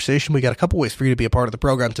the conversation. We got a couple ways for you to be a part of the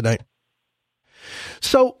program tonight.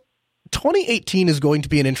 So 2018 is going to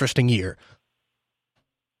be an interesting year.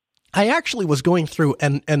 I actually was going through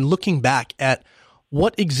and looking back at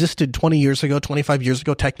what existed 20 years ago, 25 years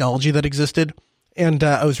ago, technology that existed. And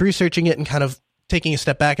I was researching it and kind of taking a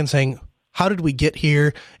step back and saying, how did we get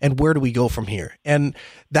here and where do we go from here? And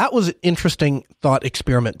that was an interesting thought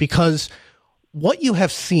experiment, because what you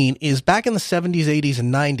have seen is back in the 70s, 80s,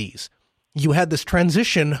 and 90s, you had this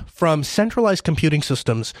transition from centralized computing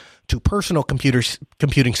systems to personal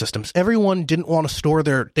computing systems. Everyone didn't want to store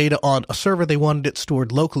their data on a server. They wanted it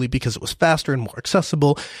stored locally because it was faster and more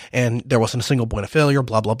accessible, and there wasn't a single point of failure,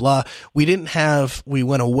 blah, blah, blah. We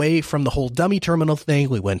went away from the whole dummy terminal thing.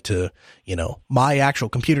 We went to, my actual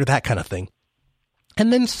computer, that kind of thing.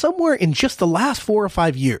 And then somewhere in just the last 4 or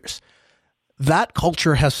 5 years, that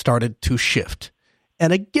culture has started to shift.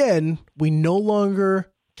 And again, we no longer...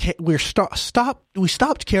 we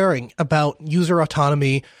stopped caring about user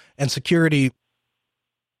autonomy and security.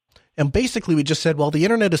 And basically we just said, well, the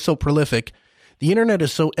internet is so prolific, the internet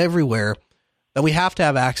is so everywhere, that we have to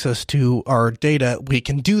have access to our data. We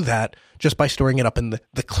can do that just by storing it up in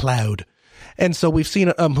the cloud. And so we've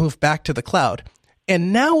seen a move back to the cloud.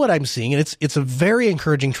 And now what I'm seeing, and it's a very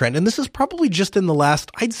encouraging trend, and this is probably just in the last,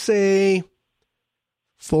 I'd say,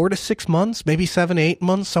 4 to 6 months, maybe 7, 8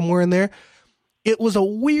 months, somewhere in there. It was a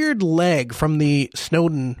weird lag from the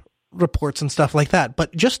Snowden reports and stuff like that.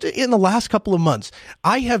 But just in the last couple of months,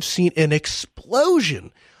 I have seen an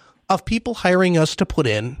explosion of people hiring us to put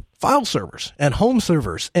in file servers and home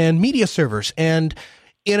servers and media servers. And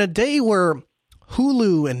in a day where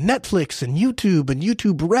Hulu and Netflix and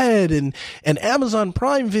YouTube Red and Amazon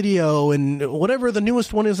Prime Video and whatever the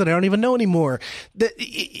newest one is that I don't even know anymore, that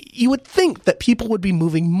you would think that people would be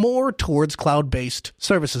moving more towards cloud-based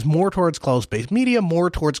services, more towards cloud-based media, more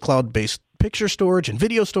towards cloud-based picture storage and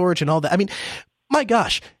video storage and all that. I mean, my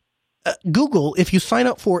gosh, Google, if you sign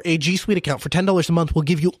up for a G Suite account for $10 a month, will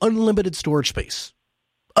give you unlimited storage space.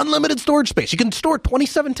 Unlimited storage space. You can store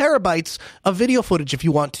 27 terabytes of video footage if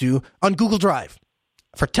you want to on Google Drive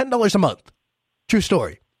for $10 a month. True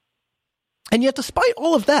story. And yet, despite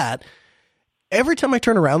all of that, every time I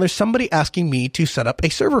turn around, there's somebody asking me to set up a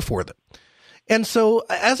server for them. And so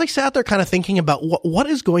as I sat there kind of thinking about what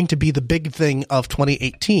is going to be the big thing of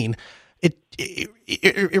 2018,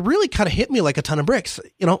 it really kind of hit me like a ton of bricks.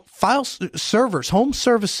 You know, file servers, home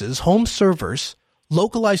servers,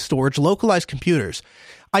 localized storage, localized computers.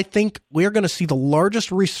 I think we're going to see the largest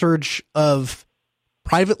resurge of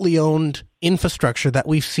privately owned infrastructure that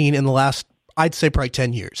we've seen in the last, I'd say, probably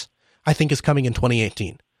 10 years. I think is coming in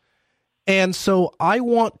 2018. And so I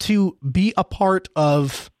want to be a part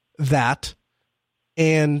of that.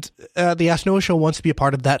 And the Ask Noah Show wants to be a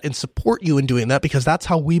part of that and support you in doing that, because that's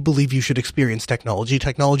how we believe you should experience technology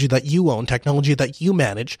that you own, technology that you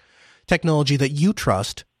manage, technology that you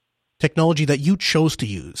trust, technology that you chose to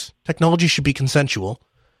use. Technology should be consensual.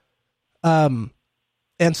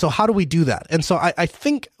 And so how do we do that? And so I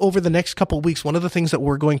think over the next couple of weeks, one of the things that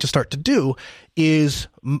we're going to start to do is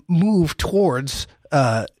move towards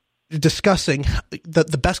discussing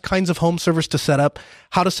the best kinds of home servers to set up,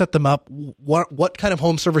 how to set them up, what kind of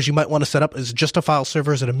home servers you might want to set up. Is it just a file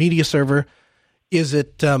server? Is it a media server? Is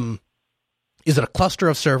it a cluster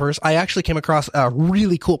of servers? I actually came across a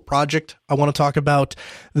really cool project I want to talk about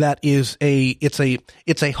that is it's a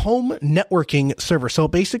home networking server. So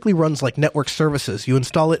it basically runs like network services. You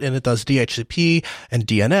install it and it does DHCP and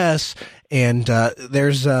DNS. And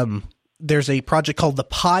there's a project called the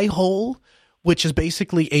Pi-hole, which is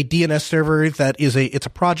basically a DNS server it's a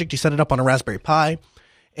project. You set it up on a Raspberry Pi.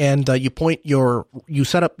 And you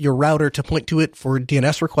set up your router to point to it for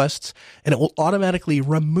DNS requests, and it will automatically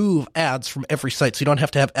remove ads from every site. So you don't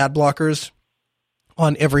have to have ad blockers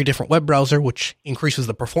on every different web browser, which increases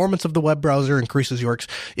the performance of the web browser, increases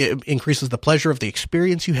the pleasure of the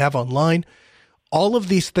experience you have online. All of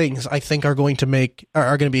these things, I think, are going to be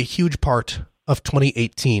a huge part of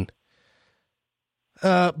 2018.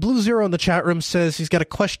 Blue Zero in the chat room says he's got a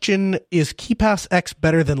question. Is KeePass X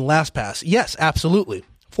better than LastPass? Yes, absolutely.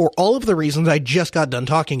 For all of the reasons I just got done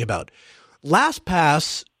talking about.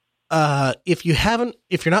 LastPass, if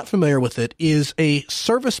you're not familiar with it, is a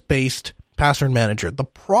service-based password manager. The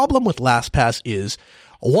problem with LastPass is,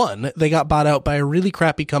 one, they got bought out by a really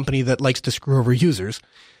crappy company that likes to screw over users.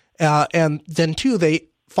 And then two, they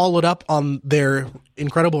followed up on their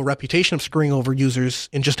incredible reputation of screwing over users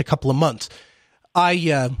in just a couple of months.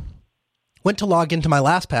 I went to log into my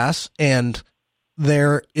LastPass, and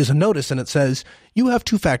there is a notice, and it says, you have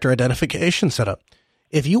two-factor identification set up.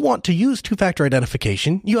 If you want to use two-factor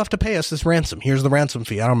identification, you have to pay us this ransom. Here's the ransom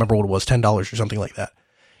fee. I don't remember what it was, $10 or something like that.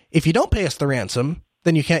 If you don't pay us the ransom,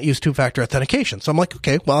 then you can't use two-factor authentication. So I'm like,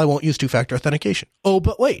 okay, well, I won't use two-factor authentication. Oh,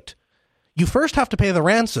 but wait. You first have to pay the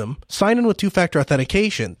ransom, sign in with two-factor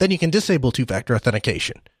authentication, then you can disable two-factor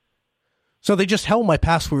authentication. So they just held my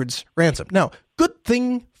passwords ransom. Now, good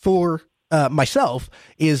thing for myself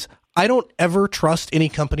is I don't ever trust any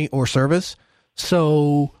company or service.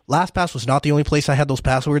 So LastPass was not the only place I had those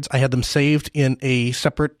passwords. I had them saved in a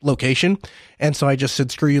separate location. And so I just said,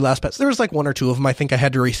 screw you, LastPass. There was like one or two of them I think I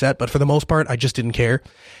had to reset, but for the most part, I just didn't care.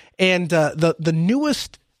 And the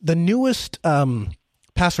newest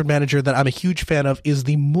password manager that I'm a huge fan of is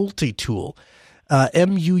the Multitool.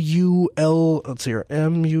 MUULTITOOL,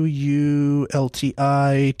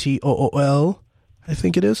 I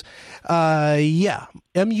think it is. Yeah.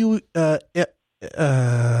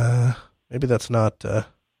 Maybe that's not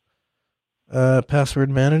password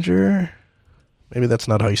manager. Maybe that's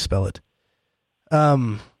not how you spell it.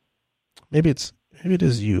 Maybe it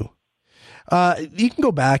is you. You can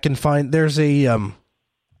go back and find, there's a,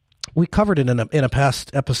 we covered it in a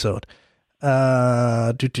past episode.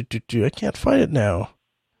 I can't find it now.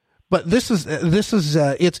 But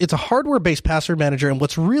it's a hardware-based password manager, and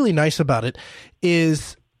what's really nice about it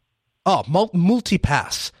is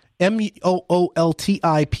Multipass.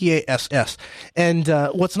 Mooltipass. And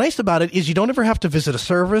what's nice about it is you don't ever have to visit a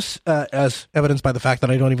service, as evidenced by the fact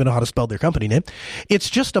that I don't even know how to spell their company name. It's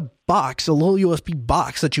just a box, a little USB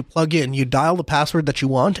box that you plug in. You dial the password that you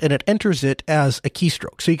want, and it enters it as a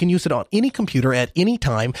keystroke. So you can use it on any computer at any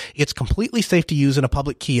time. It's completely safe to use in a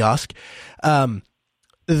public kiosk.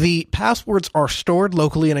 The passwords are stored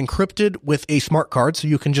locally and encrypted with a smart card, so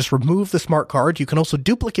you can just remove the smart card. You can also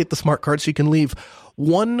duplicate the smart card, so you can leave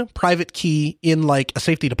one private key in like a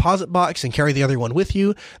safety deposit box and carry the other one with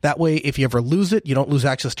you. That way, if you ever lose it, you don't lose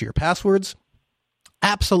access to your passwords.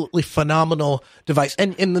 Absolutely phenomenal device.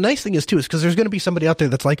 And the nice thing is, too, is because there's going to be somebody out there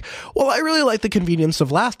that's like, well, I really like the convenience of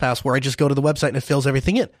LastPass where I just go to the website and it fills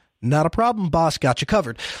everything in. Not a problem, boss. Got you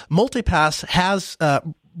covered. Multipass has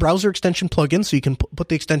browser extension plugin, so you can put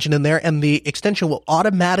the extension in there, and the extension will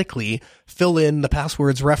automatically fill in the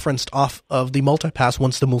passwords referenced off of the Multipass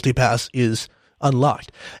once the Multipass is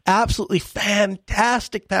unlocked. Absolutely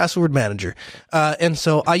fantastic password manager. And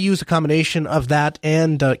so I use a combination of that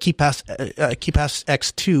and KeePass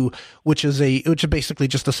X2, which is basically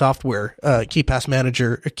just a software KeePass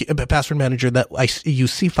manager, password manager that I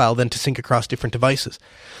use cFile then to sync across different devices.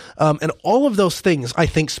 And all of those things, I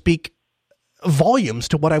think, speak volumes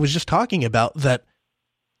to what I was just talking about, that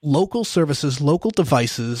local services, local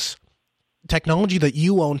devices, technology that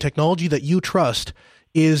you own, technology that you trust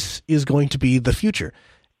is going to be the future.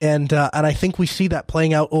 And I think we see that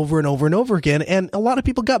playing out over and over and over again. And a lot of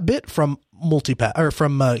people got bit from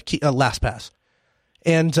LastPass.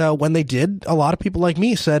 And when they did, a lot of people like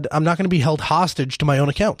me said, I'm not going to be held hostage to my own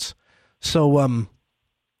accounts. So,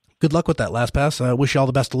 good luck with that, LastPass. I wish you all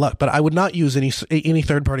the best of luck. But I would not use any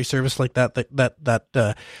third-party service like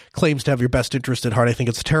that claims to have your best interest at heart. I think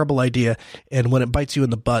it's a terrible idea. And when it bites you in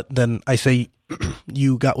the butt, then I say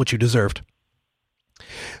you got what you deserved.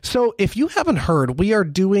 So if you haven't heard, we are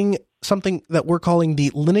doing something that we're calling the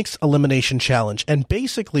Linux Elimination Challenge. And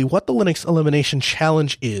basically what the Linux Elimination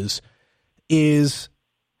Challenge is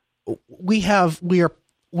we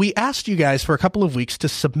asked you guys for a couple of weeks to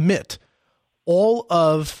submit all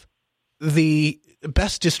of the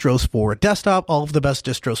best distros for desktop, all of the best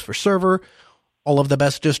distros for server, all of the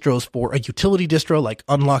best distros for a utility distro, like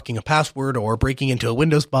unlocking a password or breaking into a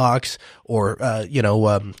Windows box or,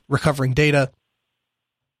 recovering data.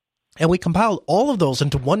 And we compiled all of those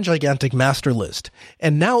into one gigantic master list.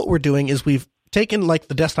 And now what we're doing is we've taken like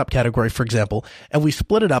the desktop category, for example, and we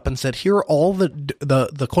split it up and said, here are all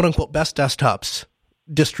the quote unquote best desktops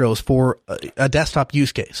distros for a desktop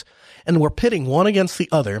use case. And we're pitting one against the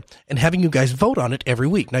other and having you guys vote on it every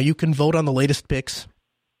week. Now you can vote on the latest picks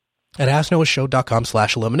at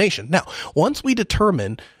asknoahshow.com/elimination. Now, once we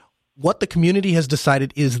determine what the community has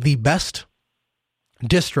decided is the best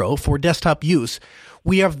distro for desktop use,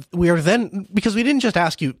 we are then, because we didn't just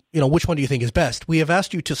ask you, which one do you think is best? We have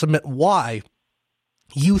asked you to submit why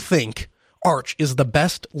you think Arch is the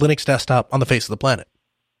best Linux desktop on the face of the planet.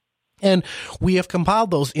 And we have compiled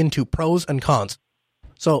those into pros and cons.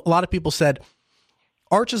 So a lot of people said,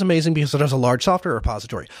 Arch is amazing because it has a large software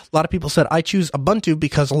repository. A lot of people said, I choose Ubuntu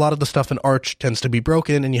because a lot of the stuff in Arch tends to be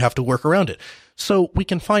broken and you have to work around it. So we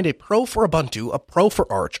can find a pro for Ubuntu, a pro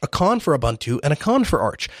for Arch, a con for Ubuntu, and a con for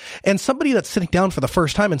Arch. And somebody that's sitting down for the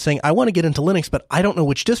first time and saying, I want to get into Linux, but I don't know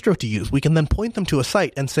which distro to use, we can then point them to a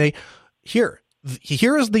site and say, here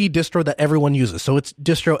is the distro that everyone uses. So it's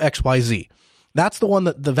distro XYZ. That's the one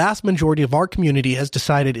that the vast majority of our community has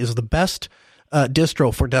decided is the best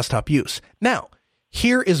distro for desktop use. Now,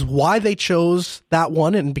 here is why they chose that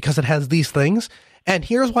one, and because it has these things. And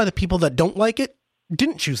here's why the people that don't like it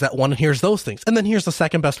didn't choose that one, and here's those things. And then here's the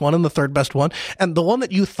second best one and the third best one. And the one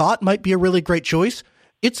that you thought might be a really great choice,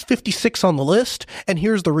 it's 56 on the list, and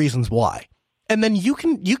here's the reasons why. And then you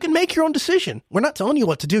can make your own decision. We're not telling you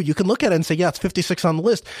what to do. You can look at it and say, yeah, it's 56 on the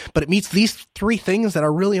list, but it meets these three things that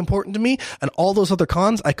are really important to me, and all those other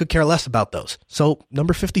cons, I could care less about those. So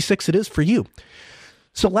number 56 it is for you.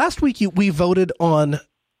 So last week we voted on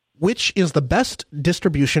which is the best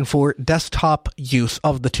distribution for desktop use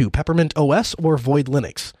of the two, Peppermint OS or Void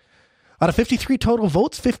Linux. Out of 53 total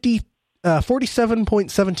votes,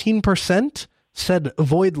 47.17% said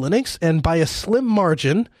Void Linux, and by a slim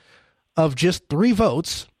margin of just 3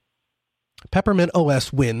 votes, Peppermint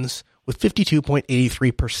OS wins with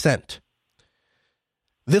 52.83%.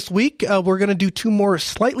 This week, we're going to do 2 more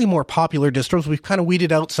slightly more popular distros. We've kind of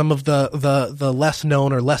weeded out some of the less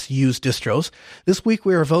known or less used distros. This week,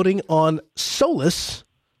 we are voting on Solus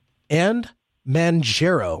and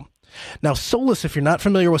Manjaro. Now, Solus, if you're not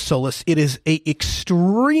familiar with Solus, it is a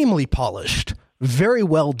extremely polished, very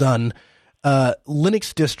well done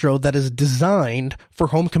Linux distro that is designed for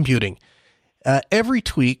home computing. Every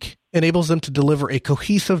tweak enables them to deliver a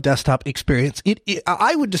cohesive desktop experience.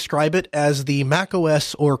 I would describe it as the Mac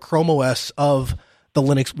OS or Chrome OS of the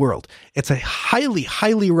Linux world. It's a highly,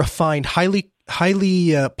 highly refined, highly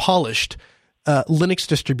polished Linux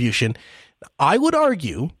distribution. I would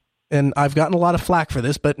argue, and I've gotten a lot of flack for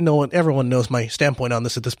this, but everyone knows my standpoint on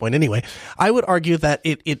this at this point anyway. I would argue that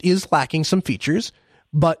it is lacking some features,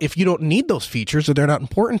 but if you don't need those features or they're not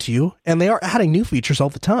important to you, and they are adding new features all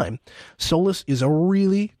the time, Solus is a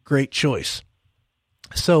really great choice.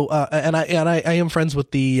 So, and I am friends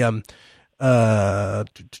with the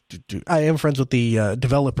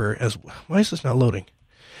developer as. Why is this not loading?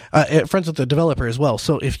 Friends with the developer as well.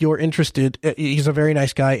 So if you're interested, he's a very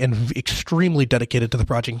nice guy and extremely dedicated to the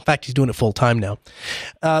project. In fact, he's doing it full time now.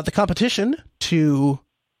 The competition to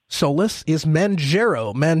Solus is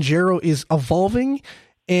Manjaro. Manjaro is evolving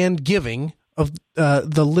and giving of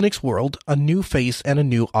the Linux world a new face and a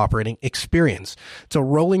new operating experience. It's a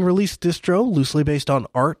rolling release distro, loosely based on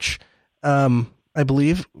Arch, I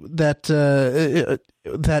believe, that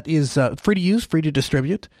is free to use, free to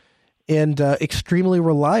distribute, and extremely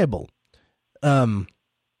reliable.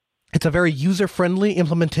 It's a very user-friendly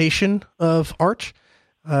implementation of Arch.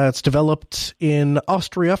 It's developed in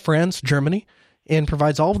Austria, France, Germany, and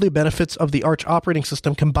provides all of the benefits of the Arch operating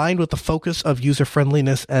system combined with the focus of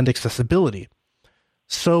user-friendliness and accessibility.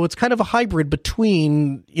 So it's kind of a hybrid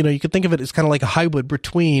between, you could think of it as kind of like a hybrid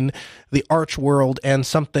between the Arch world and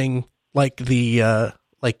something like the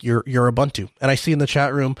like your Ubuntu. And I see in the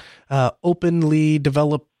chat room, openly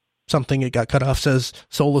develop something, it got cut off, says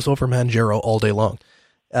Solus over Manjaro all day long.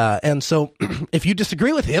 And so if you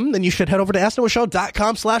disagree with him, then you should head over to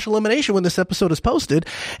asknoahshow.com/elimination when this episode is posted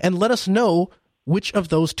and let us know which of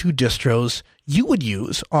those two distros you would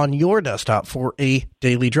use on your desktop for a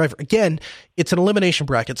daily driver. Again, it's an elimination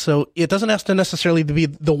bracket, so it doesn't have to necessarily be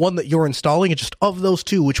the one that you're installing. It's just of those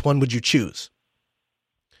two, which one would you choose?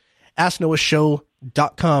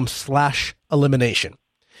 asknoahshow.com/elimination.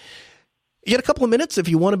 You get a couple of minutes if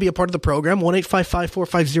you want to be a part of the program.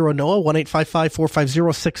 1-855-450-NOAH,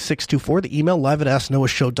 1-855-450-6624. The email live at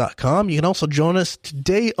asknoahshow.com. You can also join us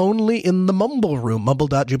today only in the Mumble room,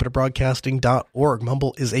 mumble.jupiterbroadcasting.org.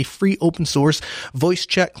 Mumble is a free open source voice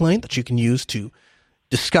chat client that you can use to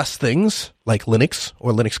discuss things like Linux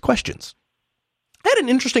or Linux questions. I had an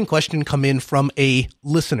interesting question come in from a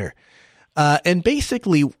listener. And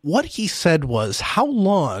basically what he said was, how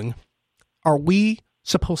long are we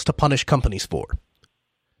supposed to punish companies for?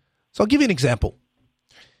 So I'll give you an example.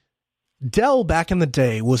 Dell back in the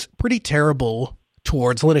day was pretty terrible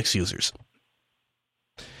towards Linux users.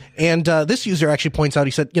 And this user actually points out,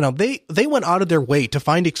 he said, they went out of their way to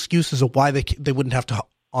find excuses of why they wouldn't have to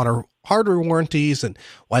honor hardware warranties and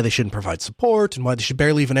why they shouldn't provide support and why they should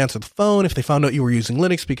barely even answer the phone if they found out you were using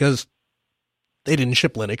Linux because they didn't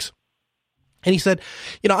ship Linux. And he said,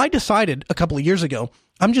 I decided a couple of years ago,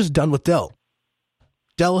 I'm just done with Dell.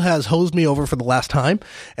 Dell has hosed me over for the last time,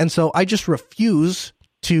 and so I just refuse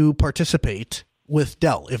to participate with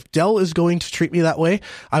Dell. If Dell is going to treat me that way,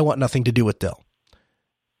 I want nothing to do with Dell.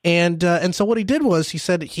 And so what he did was he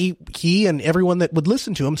said he and everyone that would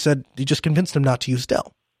listen to him said he just convinced him not to use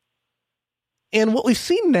Dell. And what we've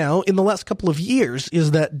seen now in the last couple of years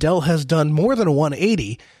is that Dell has done more than a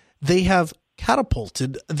 180. They have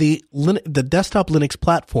catapulted the desktop Linux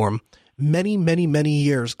platform many, many, many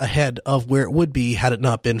years ahead of where it would be had it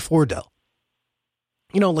not been for Dell.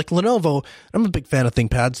 Like Lenovo, I'm a big fan of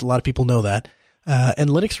ThinkPads. A lot of people know that.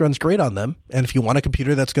 And Linux runs great on them. And if you want a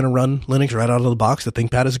computer that's going to run Linux right out of the box, the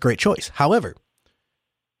ThinkPad is a great choice. However,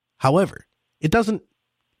 it doesn't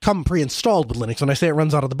come pre-installed with Linux. When I say it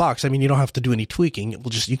runs out of the box, I mean you don't have to do any tweaking.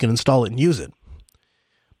 You can install it and use it.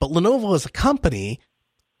 But Lenovo as a company,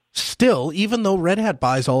 still, even though Red Hat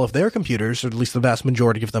buys all of their computers, or at least the vast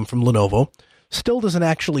majority of them from Lenovo, still doesn't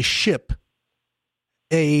actually ship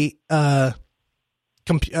a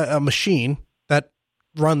machine that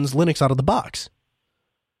runs Linux out of the box.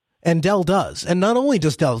 And Dell does. And not only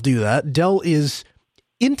does Dell do that, Dell is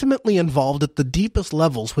intimately involved at the deepest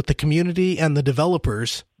levels with the community and the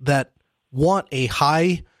developers that want a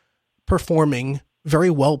high-performing, very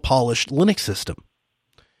well-polished Linux system.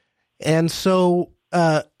 And so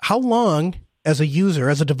how long, as a user,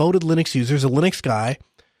 as a devoted Linux user, as a Linux guy,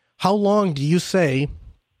 how long do you say,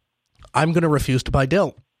 I'm going to refuse to buy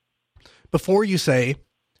Dell? Before you say,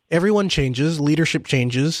 everyone changes, leadership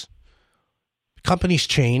changes, companies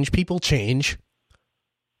change, people change,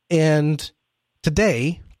 and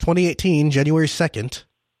today, 2018, January 2nd,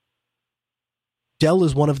 Dell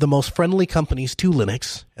is one of the most friendly companies to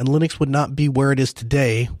Linux, and Linux would not be where it is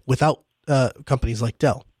today without companies like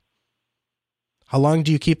Dell? How long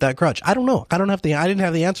do you keep that grudge? I don't know. I didn't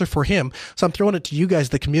have the answer for him, so I'm throwing it to you guys,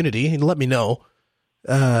 the community, and let me know.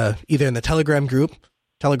 Either in the Telegram group,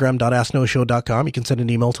 telegram.asknoahshow.com. You can send an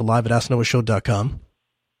email to live@asknoahshow.com.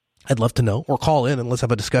 I'd love to know, or call in and let's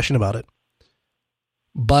have a discussion about it.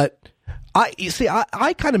 But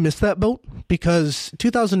I kind of missed that boat because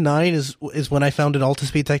 2009 is when I founded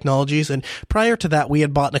Altispeed Technologies, and prior to that, we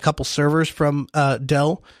had bought a couple servers from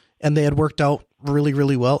Dell, and they had worked out really,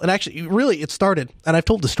 really well. And actually, really, it started, and I've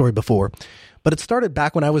told the story before, but it started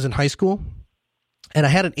back when I was in high school, and I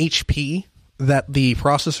had an HP that the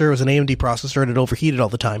processor was an AMD processor, and it overheated all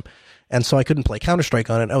the time, and so I couldn't play Counter-Strike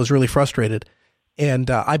on it. I was really frustrated, and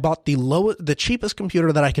I bought the cheapest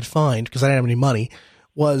computer that I could find because I didn't have any money.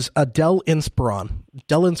 Was a Dell Inspiron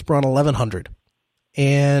 1100,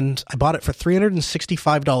 and I bought it for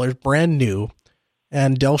 $365 brand new,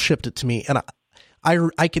 and Dell shipped it to me, and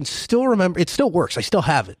I can still remember, it still works, I still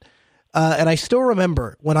have it, and I still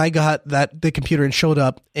remember when I got the computer and showed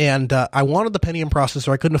up, and I wanted the Pentium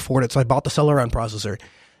processor, I couldn't afford it, so I bought the Celeron processor,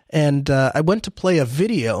 and I went to play a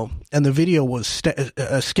video, and the video was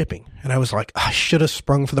skipping, and I was like, I should have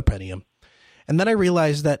sprung for the Pentium. And then I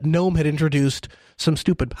realized that GNOME had introduced some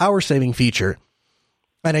stupid power saving feature,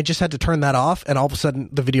 and I just had to turn that off, and all of a sudden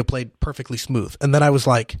the video played perfectly smooth. And then I was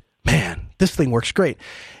like, man, this thing works great.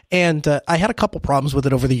 And I had a couple problems with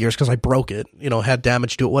it over the years because I broke it, had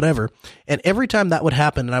damage to it, whatever. And every time that would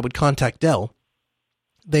happen and I would contact Dell,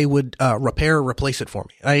 they would repair or replace it for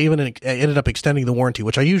me. I ended up extending the warranty,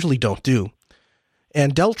 which I usually don't do.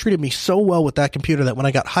 And Dell treated me so well with that computer that when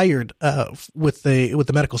I got hired with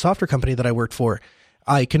the medical software company that I worked for,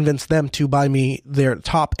 I convinced them to buy me their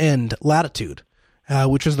top-end Latitude,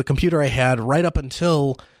 which was the computer I had right up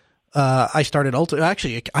until I started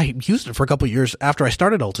Actually, I used it for a couple of years after I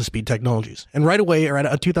started Altispeed Technologies. And right away,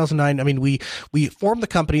 around 2009, I mean, we formed the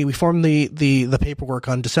company, we formed the paperwork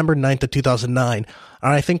on December 9th of 2009.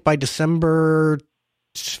 And I think by December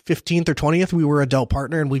 15th or 20th, we were a Dell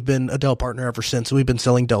partner, and we've been a Dell partner ever since. We've been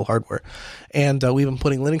selling Dell hardware, and we've been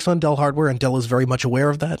putting Linux on Dell hardware, and Dell is very much aware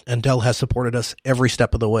of that, and Dell has supported us every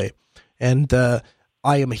step of the way. And I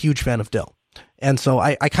am a huge fan of Dell, and so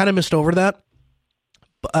I kind of missed over that.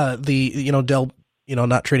 Dell,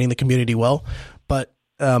 not treating the community well, but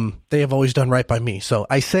they have always done right by me. So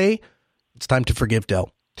I say it's time to forgive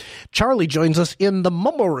Dell. Charlie joins us in the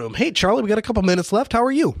Mumble Room. Hey, Charlie, we got a couple minutes left. How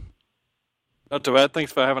are you? Not too bad.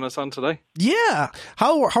 Thanks for having us on today. Yeah.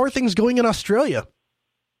 How are things going in Australia?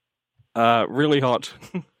 Really hot.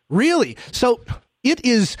 Really? So it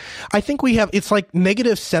is, I think it's like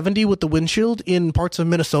 -70 with the wind chill in parts of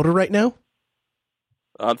Minnesota right now.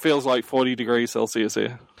 It feels like 40 degrees Celsius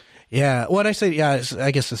here. Yeah. When I say,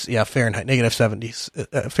 I guess it's, Fahrenheit, -70s,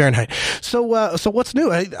 Fahrenheit. So what's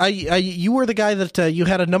new? You were the guy that you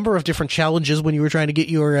had a number of different challenges when you were trying to get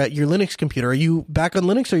your Linux computer. Are you back on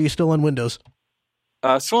Linux, or are you still on Windows?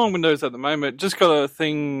 Still on Windows at the moment. Just got a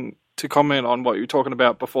thing to comment on what you were talking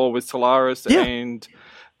about before with Solaris and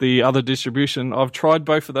the other distribution. I've tried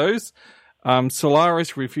both of those.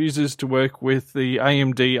 Solaris refuses to work with the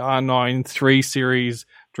AMD R9 3 series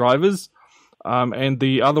drivers. And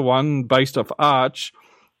the other one, based off Arch,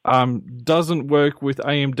 doesn't work with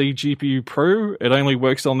AMD GPU Pro. It only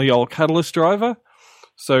works on the old Catalyst driver.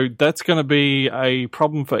 So that's going to be a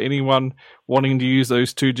problem for anyone wanting to use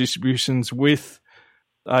those two distributions with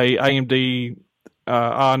a AMD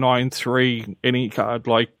R9 3 any card,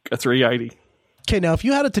 like a 380. Okay, now if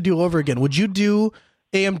you had it to do over again, would you do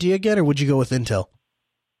AMD again, or would you go with Intel?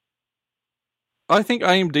 I think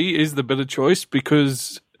AMD is the better choice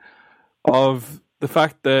because of the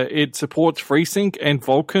fact that it supports FreeSync and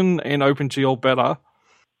Vulkan and OpenGL better.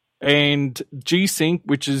 And G-Sync,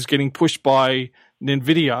 which is getting pushed by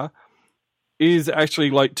NVIDIA, is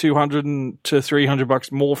actually like $200 to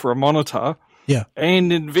 $300 more for a monitor. Yeah.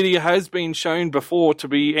 And NVIDIA has been shown before to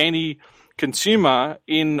be anti-consumer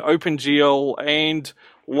in OpenGL and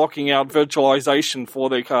locking out virtualization for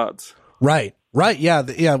their cards. Right.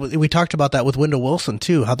 Yeah. We talked about that with Wendell Wilson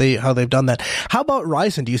too, how they've done that. How about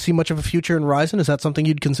Ryzen? Do you see much of a future in Ryzen? Is that something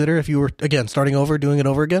you'd consider if you were, again, starting over, doing it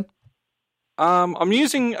over again? I'm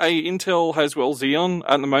using a Intel Haswell Xeon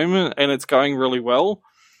at the moment, and it's going really well.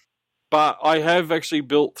 But I have actually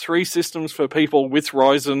built 3 systems for people with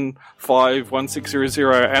Ryzen 5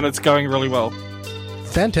 1600, and it's going really well.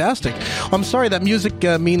 Fantastic. I'm sorry, that music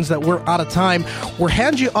means that we're out of time. We'll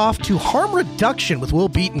hand you off to Harm Reduction with Will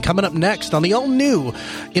Beaton coming up next on the all-new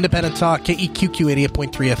Independent Talk, KEQQ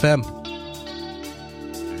 88.3 FM.